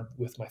glorify God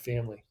with my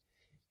family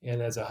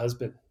and as a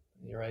husband,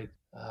 right?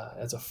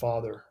 As a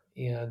father.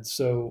 And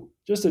so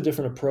just a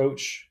different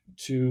approach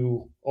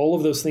to all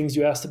of those things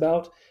you asked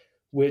about,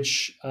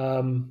 which at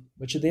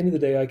the end of the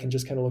day, I can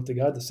just kind of look to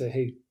God to say,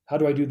 hey, how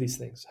do I do these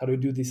things? How do I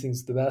do these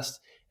things the best?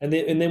 And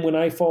then when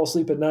I fall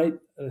asleep at night,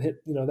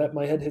 that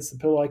my head hits the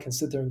pillow, I can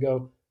sit there and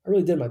go, I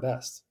really did my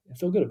best and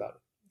feel good about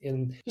it.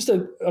 And just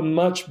a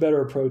much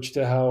better approach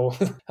to how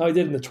I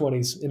did in my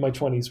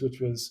 20s, which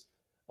was,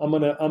 I'm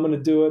gonna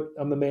do it.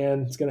 I'm the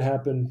man. It's gonna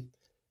happen,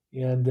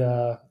 and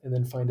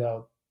then find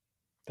out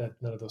that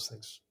none of those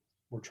things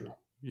were true.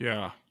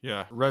 Yeah.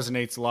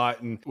 Resonates a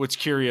lot. And what's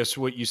curious,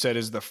 what you said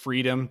is the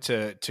freedom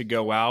to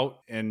go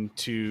out and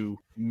to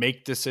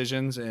make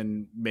decisions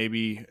and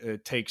maybe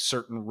take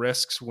certain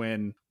risks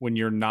when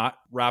you're not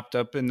wrapped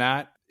up in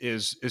that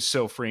is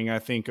so freeing. I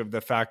think of the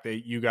fact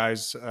that you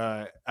guys,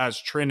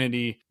 as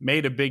Trinity,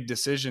 made a big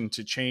decision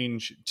to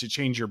change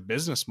your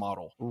business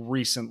model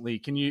recently.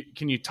 Can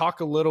you talk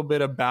a little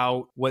bit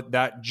about what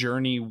that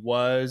journey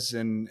was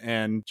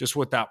and just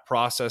what that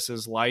process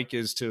is like?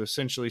 Is to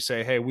essentially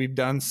say, hey, we've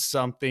done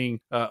something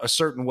a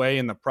certain way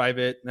in the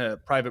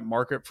private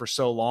market for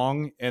so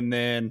long, and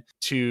then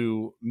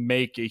to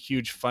make a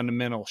huge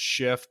fundamental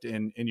shift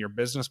in your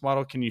business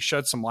model. Can you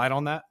shed some light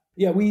on that?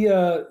 Yeah, we,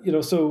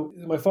 so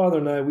my father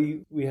and I,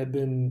 we had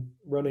been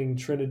running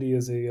Trinity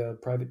as a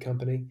private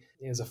company,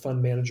 as a fund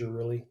manager,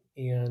 really.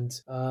 And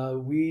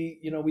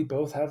we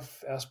both have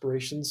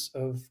aspirations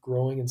of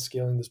growing and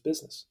scaling this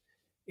business.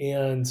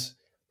 And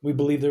we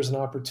believe there's an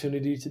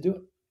opportunity to do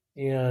it.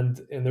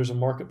 And there's a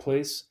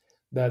marketplace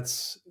that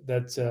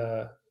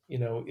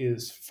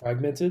is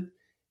fragmented.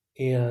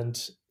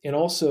 And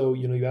also,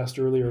 you asked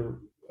earlier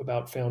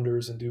about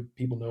founders and do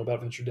people know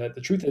about venture debt?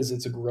 The truth is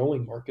it's a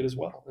growing market as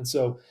well. And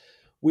so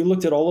we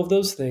looked at all of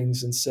those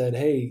things and said,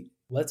 hey,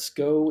 let's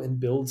go and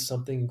build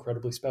something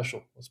incredibly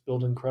special. Let's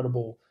build an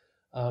incredible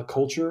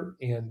culture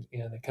and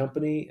a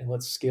company, and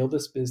let's scale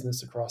this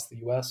business across the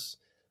US,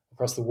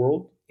 across the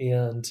world.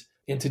 And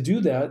to do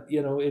that,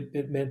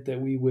 it meant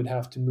that we would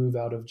have to move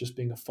out of just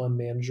being a fund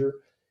manager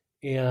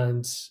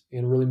and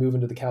really move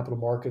into the capital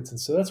markets. And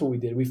so that's what we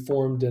did. We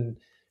formed an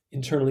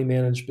internally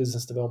managed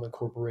business development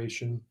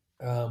corporation,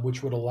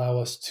 which would allow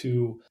us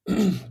to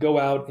go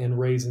out and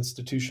raise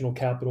institutional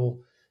capital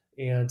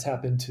and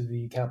tap into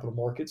the capital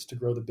markets to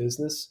grow the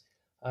business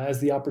as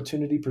the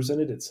opportunity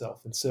presented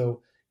itself. And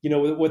so,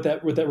 what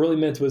that really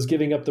meant was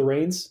giving up the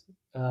reins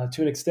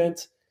to an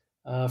extent,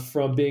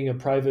 from being a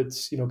private,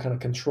 kind of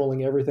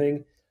controlling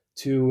everything,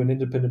 to an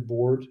independent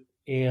board,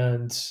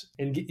 and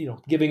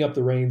giving up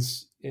the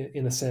reins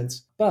in a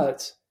sense.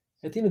 But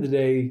at the end of the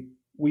day,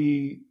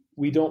 we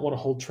don't want to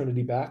hold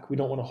Trinity back. We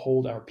don't want to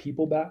hold our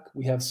people back.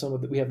 We have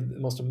the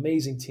most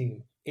amazing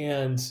team,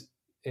 and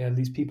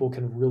these people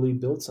can really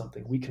build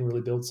something. We can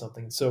really build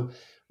something. So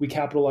we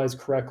capitalized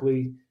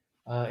correctly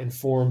and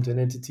formed an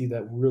entity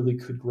that really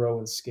could grow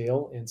and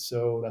scale. And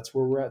so that's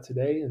where we're at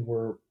today, and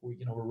we're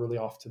really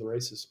off to the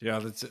races. Yeah,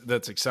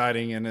 that's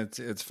exciting, and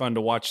it's fun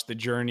to watch the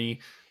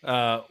journey.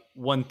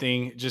 One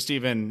thing, just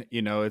even,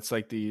 it's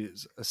like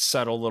these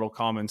subtle little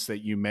comments that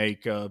you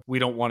make. We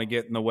don't want to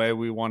get in the way.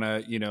 We want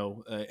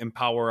to,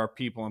 empower our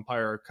people,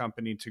 empower our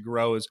company to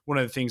grow. Is one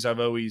of the things I've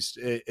always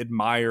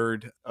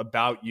admired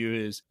about you.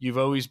 Is you've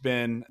always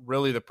been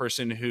really the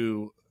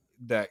person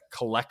that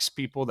collects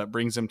people, that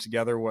brings them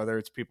together, whether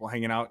it's people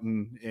hanging out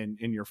in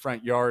your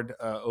front yard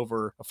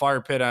over a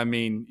fire pit. I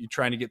mean, you're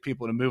trying to get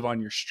people to move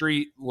on your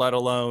street, let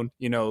alone,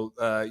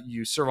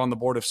 you serve on the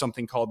board of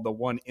something called the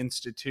One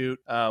Institute,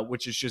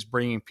 which is just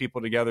bringing people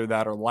together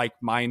that are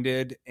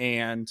like-minded.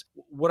 And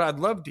what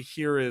I'd love to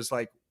hear is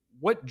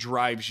what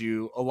drives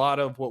you? A lot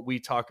of what we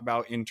talk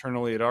about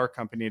internally at our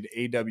company at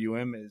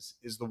AWM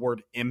is the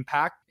word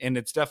impact. And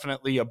it's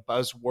definitely a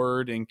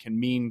buzzword and can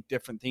mean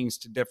different things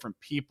to different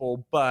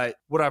people. But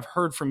what I've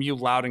heard from you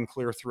loud and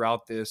clear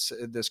throughout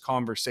this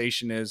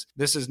conversation is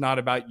this is not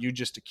about you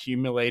just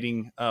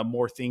accumulating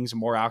more things and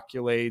more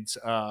accolades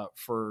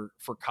for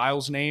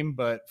Kyle's name,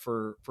 but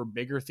for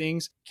bigger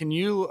things. Can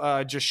you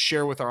just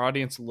share with our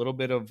audience a little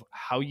bit of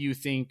how you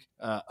think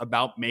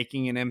about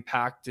making an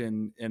impact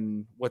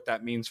and what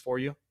that means for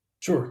you?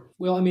 Sure.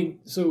 Well, I mean,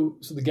 so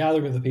the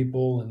gathering of the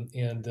people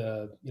and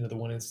the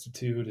One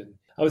Institute, and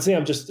I would say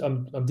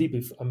I'm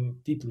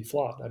deeply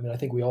flawed. I mean, I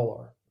think we all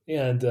are,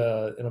 and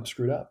I'm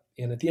screwed up.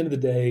 And at the end of the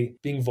day,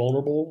 being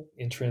vulnerable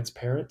and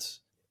transparent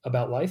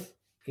about life,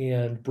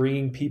 and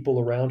bringing people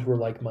around who are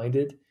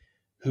like-minded,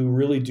 who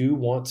really do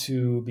want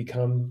to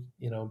become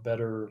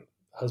better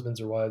husbands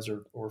or wives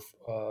or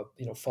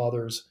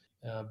fathers,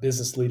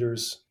 business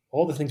leaders,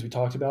 all the things we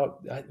talked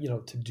about.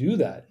 To do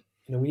that,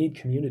 we need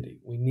community.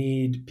 We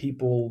need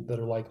people that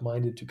are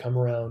like-minded to come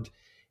around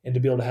and to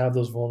be able to have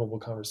those vulnerable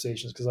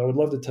conversations. Because I would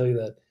love to tell you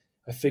that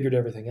I figured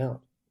everything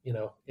out,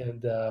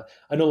 and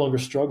I no longer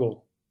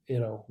struggle,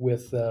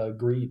 with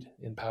greed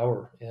and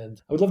power.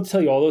 And I would love to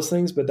tell you all those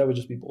things, but that would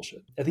just be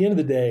bullshit. At the end of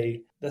the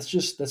day,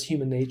 that's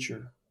human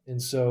nature.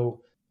 And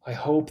so I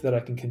hope that I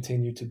can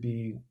continue to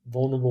be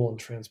vulnerable and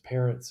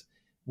transparent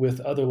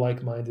with other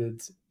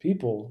like-minded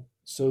people,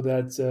 so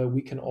that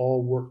we can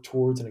all work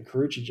towards and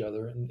encourage each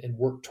other and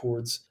work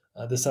towards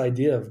this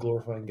idea of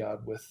glorifying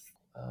God with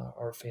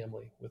our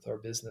family, with our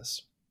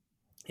business,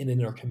 and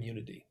in our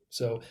community.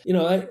 So,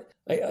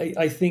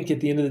 I think at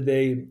the end of the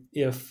day,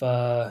 if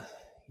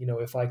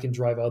I can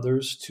drive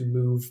others to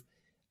move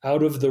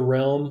out of the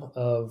realm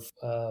of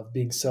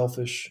being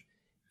selfish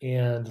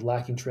and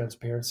lacking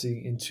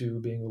transparency into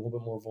being a little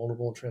bit more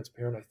vulnerable and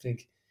transparent, I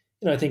think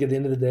at the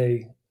end of the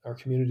day, our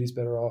community is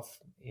better off,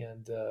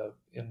 and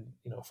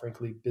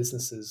frankly,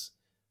 businesses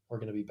are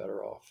going to be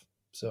better off.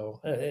 So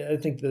I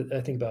think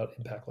about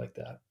impact like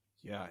that.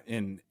 Yeah.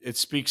 And it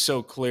speaks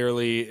so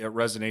clearly. It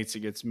resonates.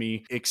 It gets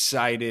me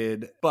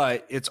excited,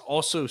 but it's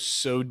also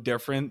so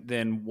different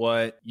than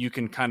what you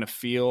can kind of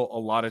feel a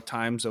lot of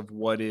times of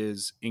what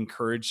is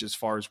encouraged as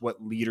far as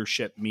what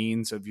leadership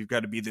means. Of you've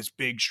got to be this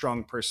big,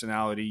 strong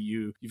personality.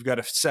 You've got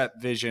to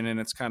set vision, and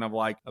it's kind of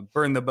like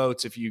burn the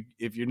boats. If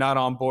you're not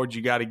on board,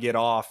 you got to get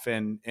off.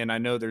 And I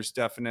know there's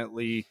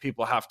definitely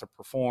people have to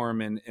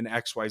perform in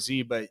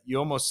XYZ, but you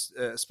almost,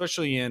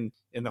 especially in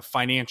the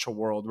financial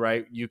world,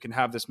 right? You can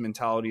have this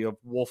mentality of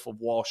Wolf of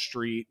Wall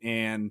Street.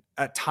 And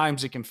at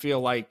times it can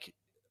feel like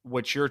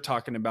what you're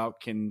talking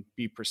about can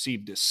be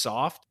perceived as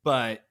soft,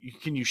 but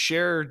can you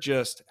share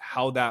just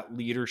how that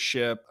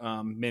leadership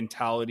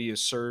mentality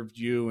has served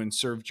you and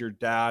served your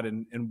dad,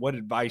 and what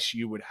advice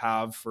you would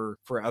have for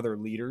other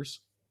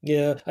leaders?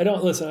 Yeah, I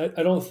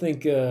don't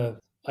think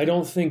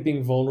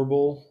being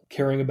vulnerable,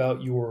 caring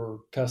about your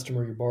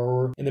customer, your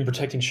borrower, and then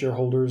protecting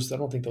shareholders, I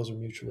don't think those are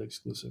mutually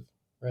exclusive,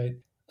 right?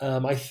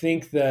 I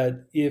think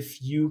that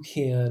if you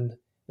can,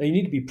 Now you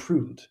need to be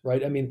prudent,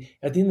 right? I mean,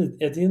 at the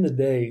end of the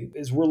day,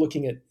 as we're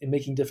looking at and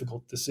making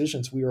difficult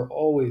decisions, we are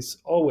always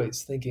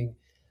thinking,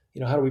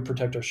 how do we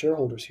protect our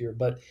shareholders here?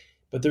 But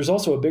there's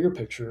also a bigger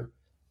picture,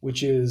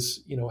 which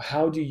is,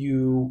 how do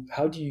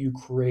you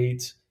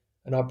create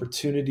an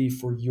opportunity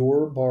for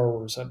your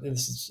borrowers? I'm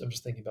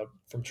just thinking about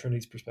from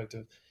Trinity's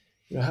perspective.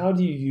 How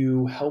do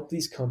you help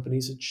these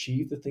companies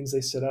achieve the things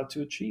they set out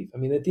to achieve? I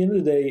mean, at the end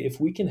of the day, if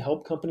we can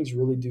help companies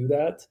really do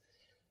that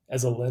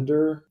as a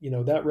lender,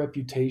 that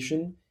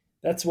reputation,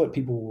 that's what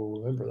people will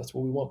remember. That's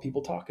what we want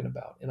people talking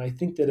about. And I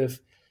think that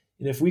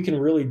if we can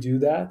really do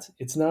that,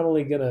 it's not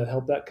only going to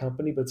help that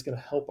company, but it's going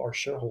to help our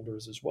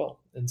shareholders as well.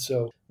 And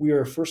so we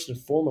are first and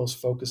foremost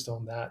focused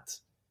on that,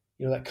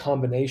 that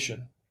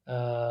combination.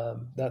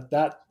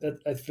 That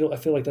I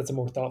feel like that's a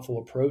more thoughtful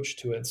approach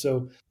to it. And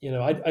so,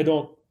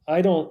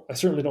 I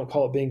certainly don't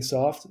call it being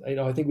soft.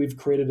 I think we've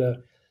created a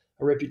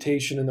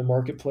reputation in the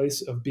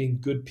marketplace of being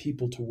good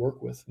people to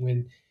work with.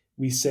 When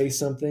we say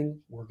something,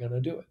 we're going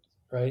to do it,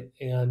 right?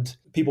 And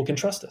people can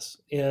trust us.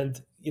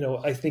 And,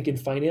 I think in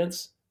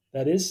finance,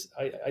 that is,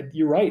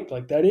 you're right,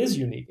 like that is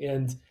unique.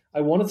 And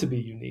I want it to be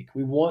unique.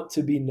 We want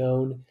to be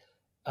known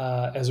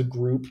as a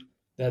group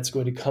that's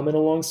going to come in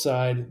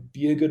alongside,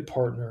 be a good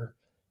partner.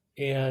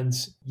 And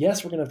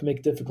yes, we're going to have to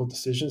make difficult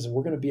decisions, and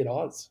we're going to be at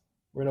odds.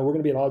 We're going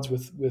to be at odds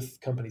with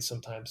companies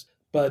sometimes,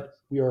 but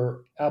we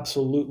are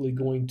absolutely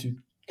going to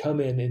come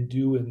in and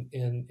do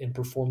and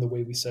perform the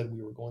way we said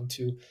we were going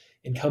to.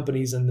 And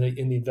companies and the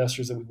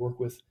investors that we work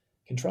with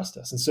can trust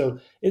us. And so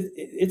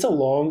it's a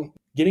long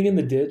getting in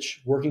the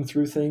ditch, working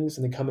through things,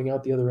 and then coming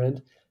out the other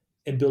end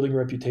and building a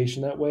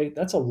reputation that way.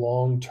 That's a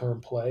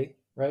long-term play,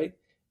 right?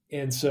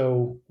 And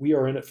so we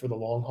are in it for the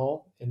long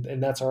haul,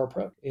 and that's our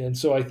approach. And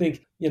so I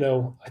think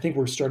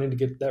we're starting to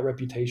get that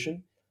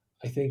reputation.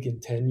 I think in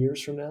 10 years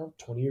from now,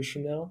 20 years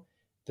from now,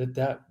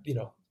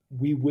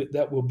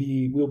 we'll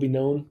be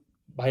known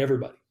by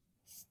everybody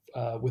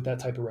with that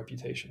type of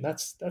reputation.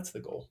 That's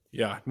the goal.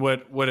 Yeah.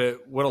 What a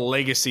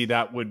legacy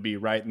that would be,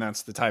 right? And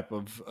that's the type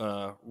of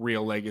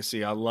real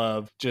legacy I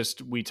love.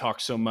 We talk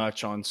so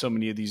much on so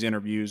many of these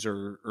interviews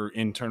or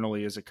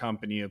internally as a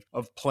company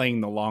of playing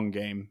the long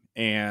game.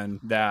 And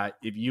that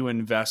if you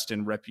invest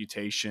in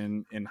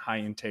reputation, in high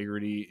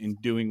integrity, in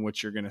doing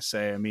what you're going to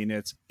say, I mean,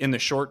 it's in the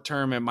short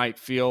term, it might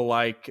feel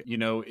like,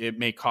 it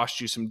may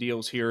cost you some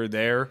deals here or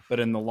there,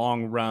 but in the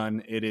long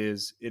run, it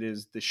is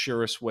the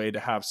surest way to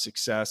have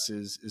success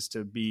is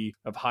to be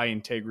of high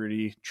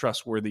integrity,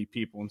 trustworthy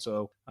people. And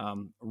so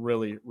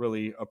really,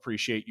 really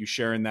appreciate you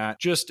sharing that.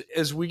 Just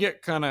as we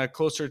get kind of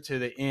closer to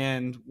the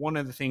end, one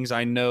of the things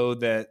I know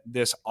that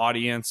this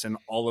audience and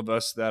all of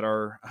us that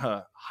are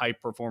high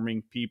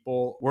performing people,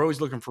 we're always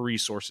looking for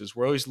resources.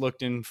 We're always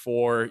looking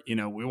for,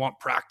 we want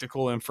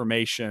practical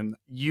information.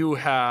 You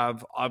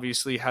have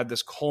obviously had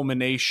this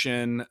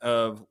culmination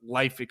of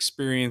life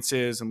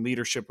experiences and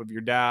leadership with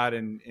your dad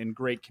and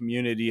great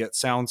community, it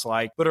sounds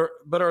like.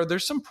 But are there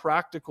some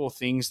practical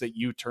things that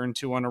you turn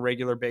to on a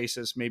regular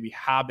basis, maybe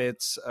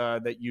habits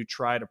that you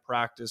try to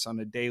practice on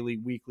a daily,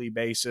 weekly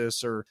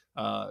basis, or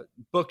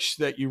books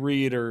that you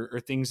read or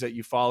things that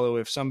you follow?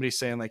 If somebody's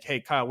saying like,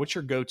 hey, Kyle, what's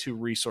your go-to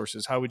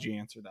resources? How would you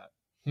answer that?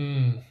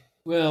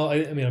 Well,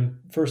 I mean,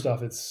 first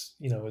off, it's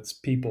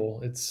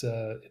people, it's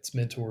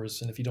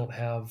mentors. And if you don't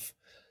have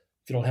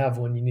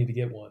one, you need to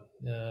get one.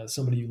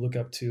 Somebody you look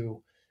up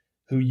to,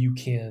 who you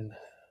can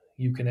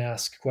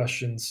ask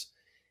questions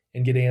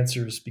and get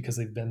answers because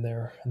they've been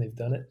there and they've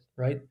done it,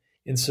 right?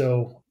 And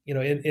so,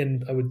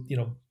 and I would,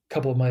 a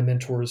couple of my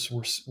mentors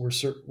were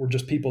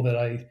just people that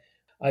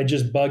I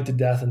just bugged to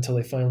death until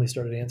they finally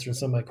started answering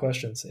some of my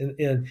questions.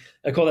 And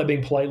I call that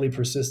being politely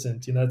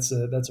persistent. That's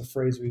a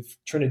phrase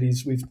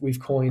we've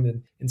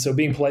coined. And so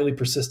being politely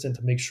persistent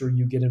to make sure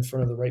you get in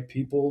front of the right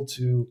people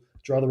to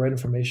draw the right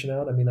information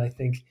out. I mean, I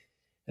think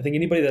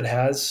anybody that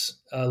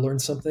has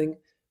learned something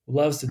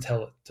loves to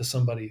tell it to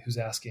somebody who's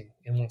asking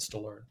and wants to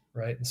learn,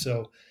 right? And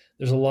so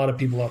there's a lot of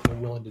people out there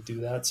willing to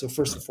do that. So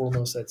first and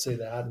foremost, I'd say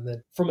that. And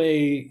then from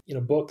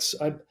books,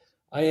 I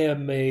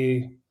am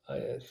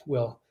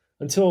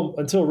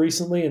until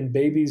recently, and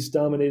babies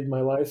dominated my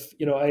life.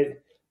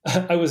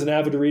 I was an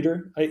avid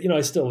reader.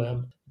 I still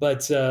am.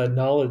 But the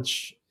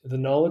knowledge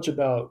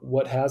about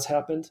what has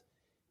happened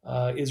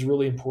is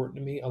really important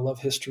to me. I love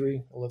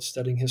history. I love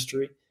studying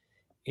history.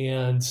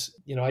 And,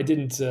 I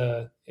didn't,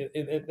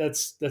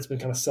 that's been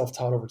kind of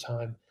self-taught over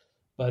time.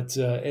 But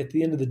at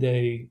the end of the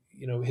day,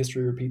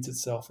 history repeats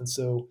itself. And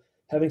so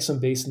having some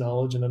base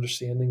knowledge and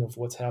understanding of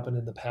what's happened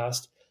in the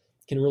past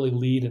can really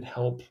lead and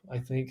help, I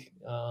think,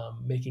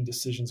 making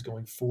decisions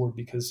going forward,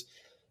 because,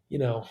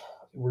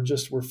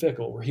 we're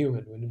fickle, we're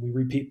human, and we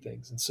repeat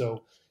things. And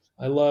so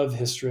I love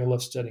history. I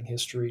love studying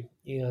history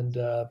and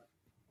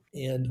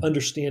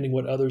understanding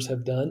what others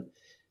have done.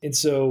 And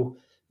so,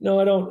 no,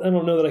 I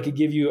don't know that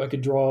I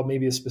could draw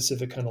maybe a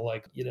specific kind of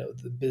like,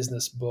 the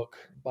business book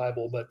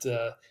Bible, but,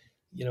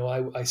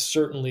 I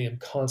certainly am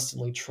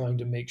constantly trying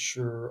to make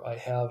sure I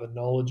have a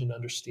knowledge and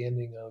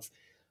understanding of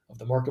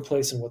the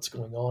marketplace and what's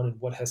going on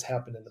and what has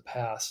happened in the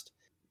past.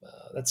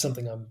 That's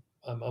something I'm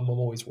I'm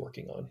always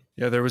working on.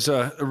 Yeah, there was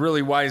a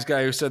really wise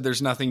guy who said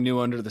there's nothing new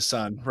under the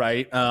sun,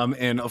 right?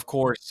 And of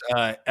course,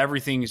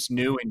 everything is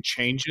new and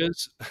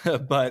changes,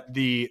 but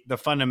the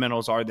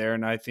fundamentals are there.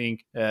 And I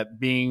think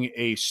being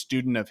a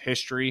student of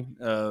history,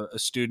 a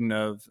student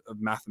of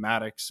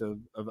mathematics,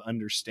 of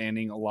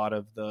understanding a lot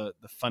of the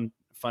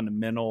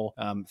fundamental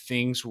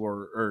things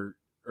are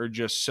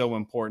just so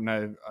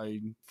important. I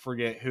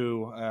forget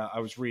who I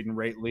was reading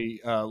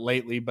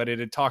lately, but it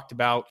had talked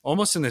about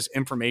almost in this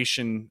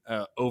information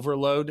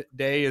overload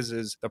day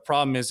is the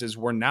problem is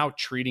we're now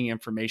treating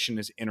information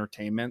as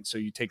entertainment. So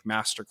you take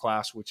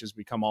Masterclass, which has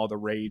become all the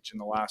rage in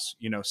the last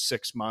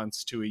 6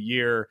 months to a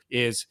year,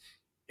 it's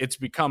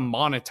become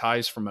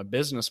monetized from a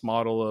business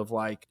model of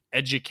like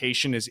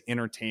education is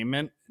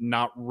entertainment,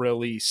 not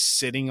really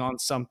sitting on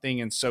something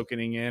and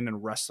soaking it in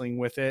and wrestling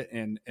with it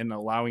and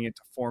allowing it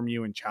to form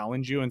you and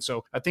challenge you. And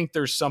so I think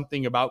there's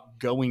something about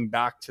going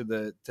back to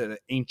the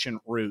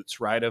ancient roots,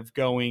 right? Of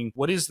going,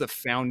 what is the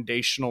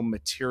foundational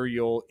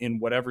material in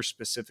whatever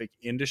specific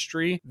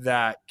industry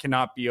that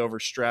cannot be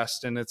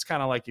overstressed? And it's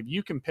kind of like if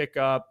you can pick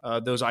up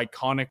those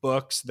iconic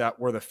books that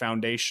were the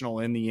foundational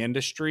in the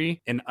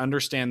industry and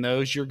understand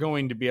those, you're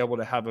going to be able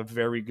to have a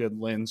very good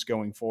lens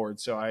going forward.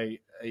 So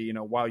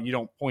while you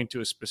don't point to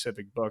a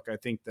specific book, I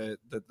think that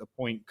the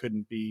point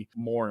couldn't be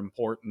more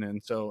important.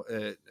 And so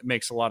it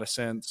makes a lot of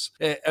sense.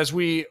 As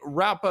we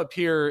wrap up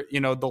here,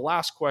 the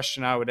last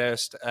question I would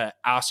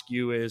ask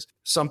you is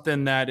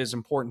something that is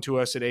important to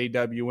us at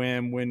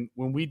AWM.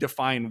 When we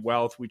define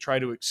wealth, we try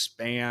to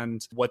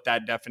expand what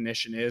that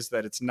definition is,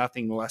 that it's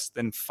nothing less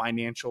than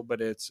financial, but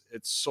it's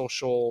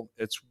social,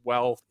 it's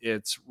wealth,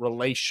 it's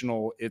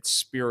relational, it's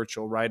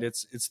spiritual, right?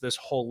 It's this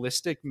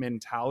holistic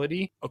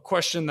mentality. A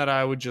question that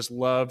I would just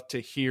love to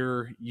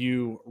hear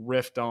you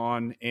riff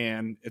on,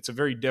 and it's a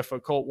very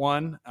difficult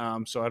one,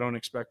 so I don't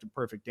expect a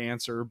perfect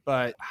answer,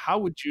 but how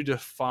would you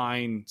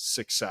define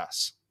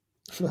success?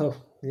 Oh,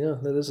 yeah,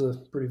 that is a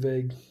pretty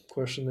vague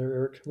question there,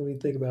 Eric. Let me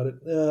think about it.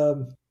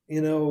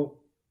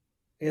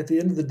 At the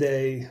end of the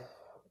day,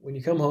 when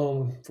you come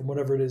home from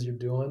whatever it is you're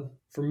doing,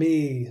 for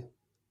me,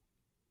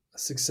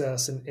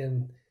 success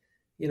and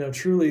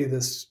truly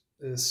this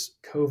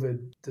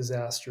COVID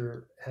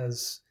disaster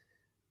has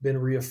been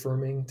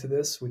reaffirming to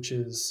this, which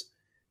is,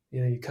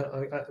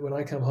 when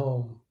I come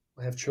home,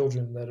 I have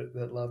children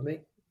that love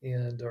me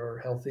and are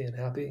healthy and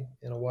happy,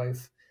 and a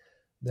wife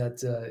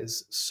that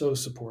is so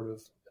supportive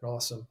and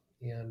awesome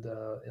and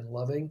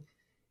loving,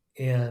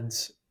 and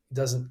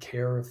doesn't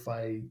care if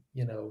I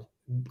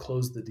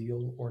close the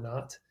deal or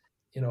not.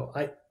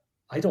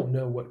 I don't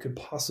know what could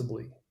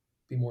possibly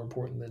be more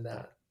important than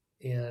that.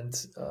 And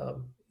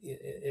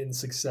in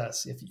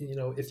success,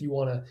 if you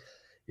want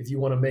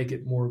to make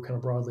it more kind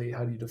of broadly,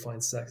 how do you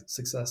define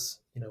success,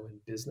 in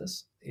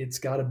business?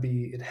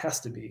 It has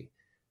to be,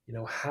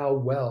 how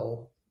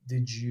well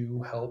did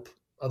you help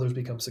others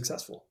become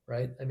successful,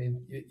 right? I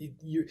mean,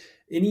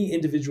 any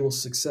individual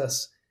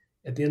success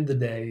at the end of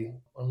the day,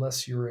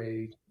 unless you're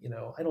I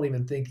don't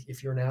even think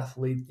if you're an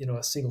athlete,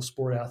 a single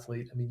sport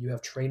athlete, I mean, you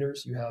have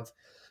trainers, you have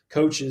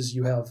coaches,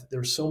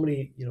 there's so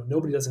many,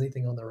 nobody does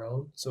anything on their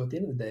own. So at the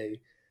end of the day,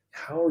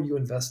 how are you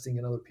investing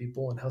in other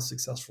people and how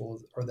successful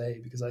are they?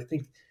 Because I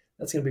think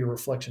that's going to be a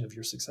reflection of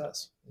your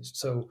success.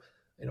 So,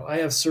 I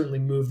have certainly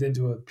moved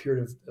into a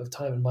period of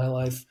time in my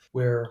life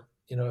where,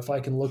 if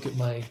I can look at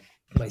my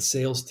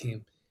sales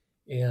team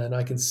and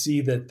I can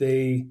see that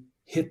they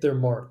hit their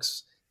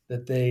marks,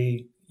 that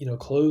they,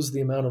 closed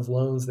the amount of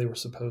loans they were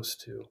supposed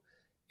to,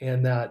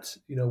 and that,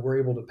 we're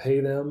able to pay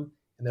them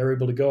and they're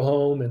able to go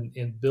home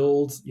and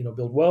build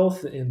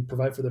wealth and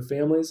provide for their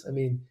families. I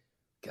mean,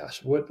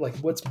 gosh,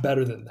 what's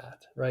better than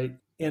that, right?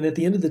 And at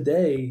the end of the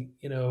day,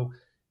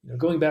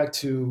 going back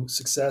to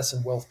success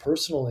and wealth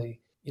personally,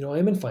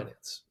 I'm in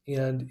finance,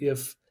 and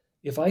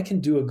if I can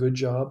do a good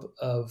job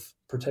of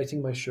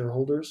protecting my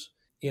shareholders,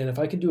 and if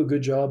I can do a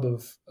good job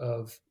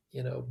of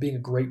being a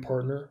great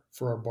partner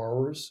for our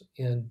borrowers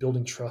and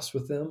building trust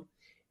with them,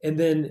 and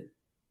then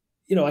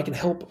I can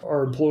help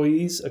our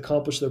employees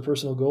accomplish their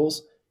personal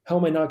goals, how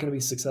am I not going to be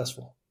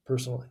successful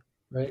personally,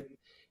 right?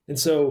 And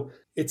so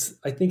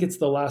I think it's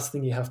the last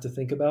thing you have to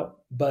think about.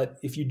 But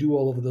if you do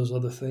all of those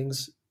other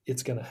things,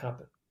 it's going to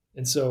happen.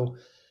 And so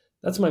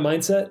that's my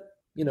mindset.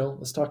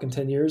 Let's talk in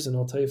 10 years and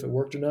I'll tell you if it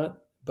worked or not.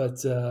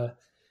 But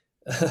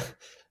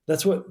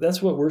that's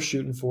what we're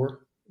shooting for,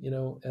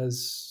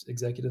 as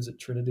executives at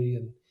Trinity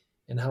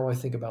and how I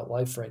think about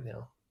life right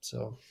now.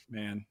 So,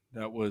 man,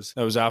 that was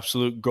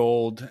absolute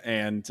gold,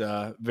 and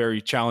very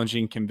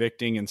challenging,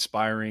 convicting,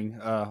 inspiring,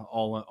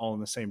 all in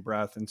the same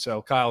breath. And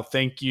so, Kyle,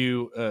 thank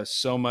you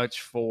so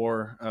much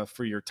for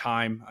your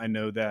time. I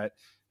know that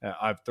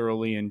I've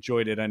thoroughly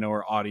enjoyed it. I know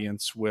our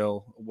audience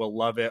will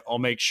love it. I'll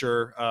make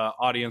sure,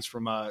 audience,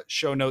 from a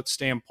show notes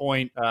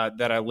standpoint,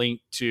 that I link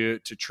to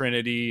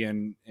Trinity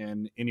and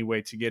any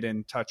way to get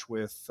in touch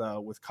with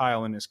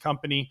Kyle and his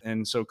company.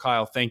 And so,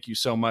 Kyle, thank you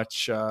so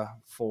much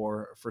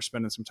for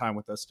spending some time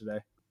with us today.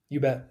 You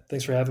bet.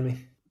 Thanks for having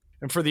me.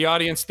 And for the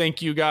audience,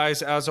 thank you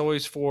guys, as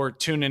always, for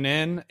tuning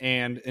in.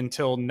 And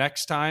until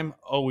next time,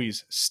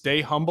 always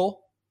stay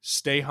humble,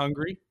 stay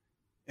hungry,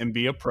 and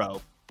be a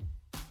pro.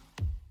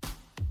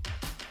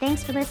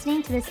 Thanks for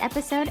listening to this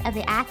episode of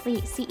the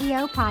Athlete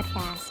CEO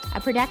Podcast, a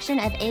production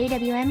of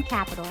AWM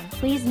Capital.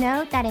 Please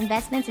note that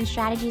investments and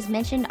strategies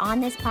mentioned on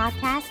this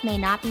podcast may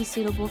not be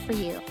suitable for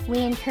you. We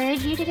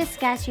encourage you to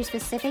discuss your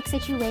specific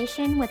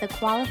situation with a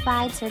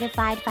qualified,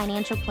 certified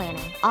financial planner.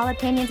 All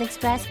opinions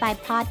expressed by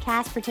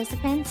podcast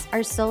participants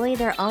are solely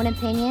their own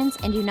opinions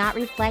and do not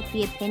reflect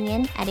the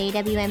opinion at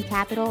AWM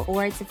Capital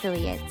or its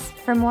affiliates.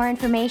 For more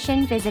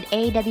information, visit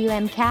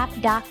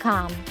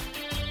awmcap.com.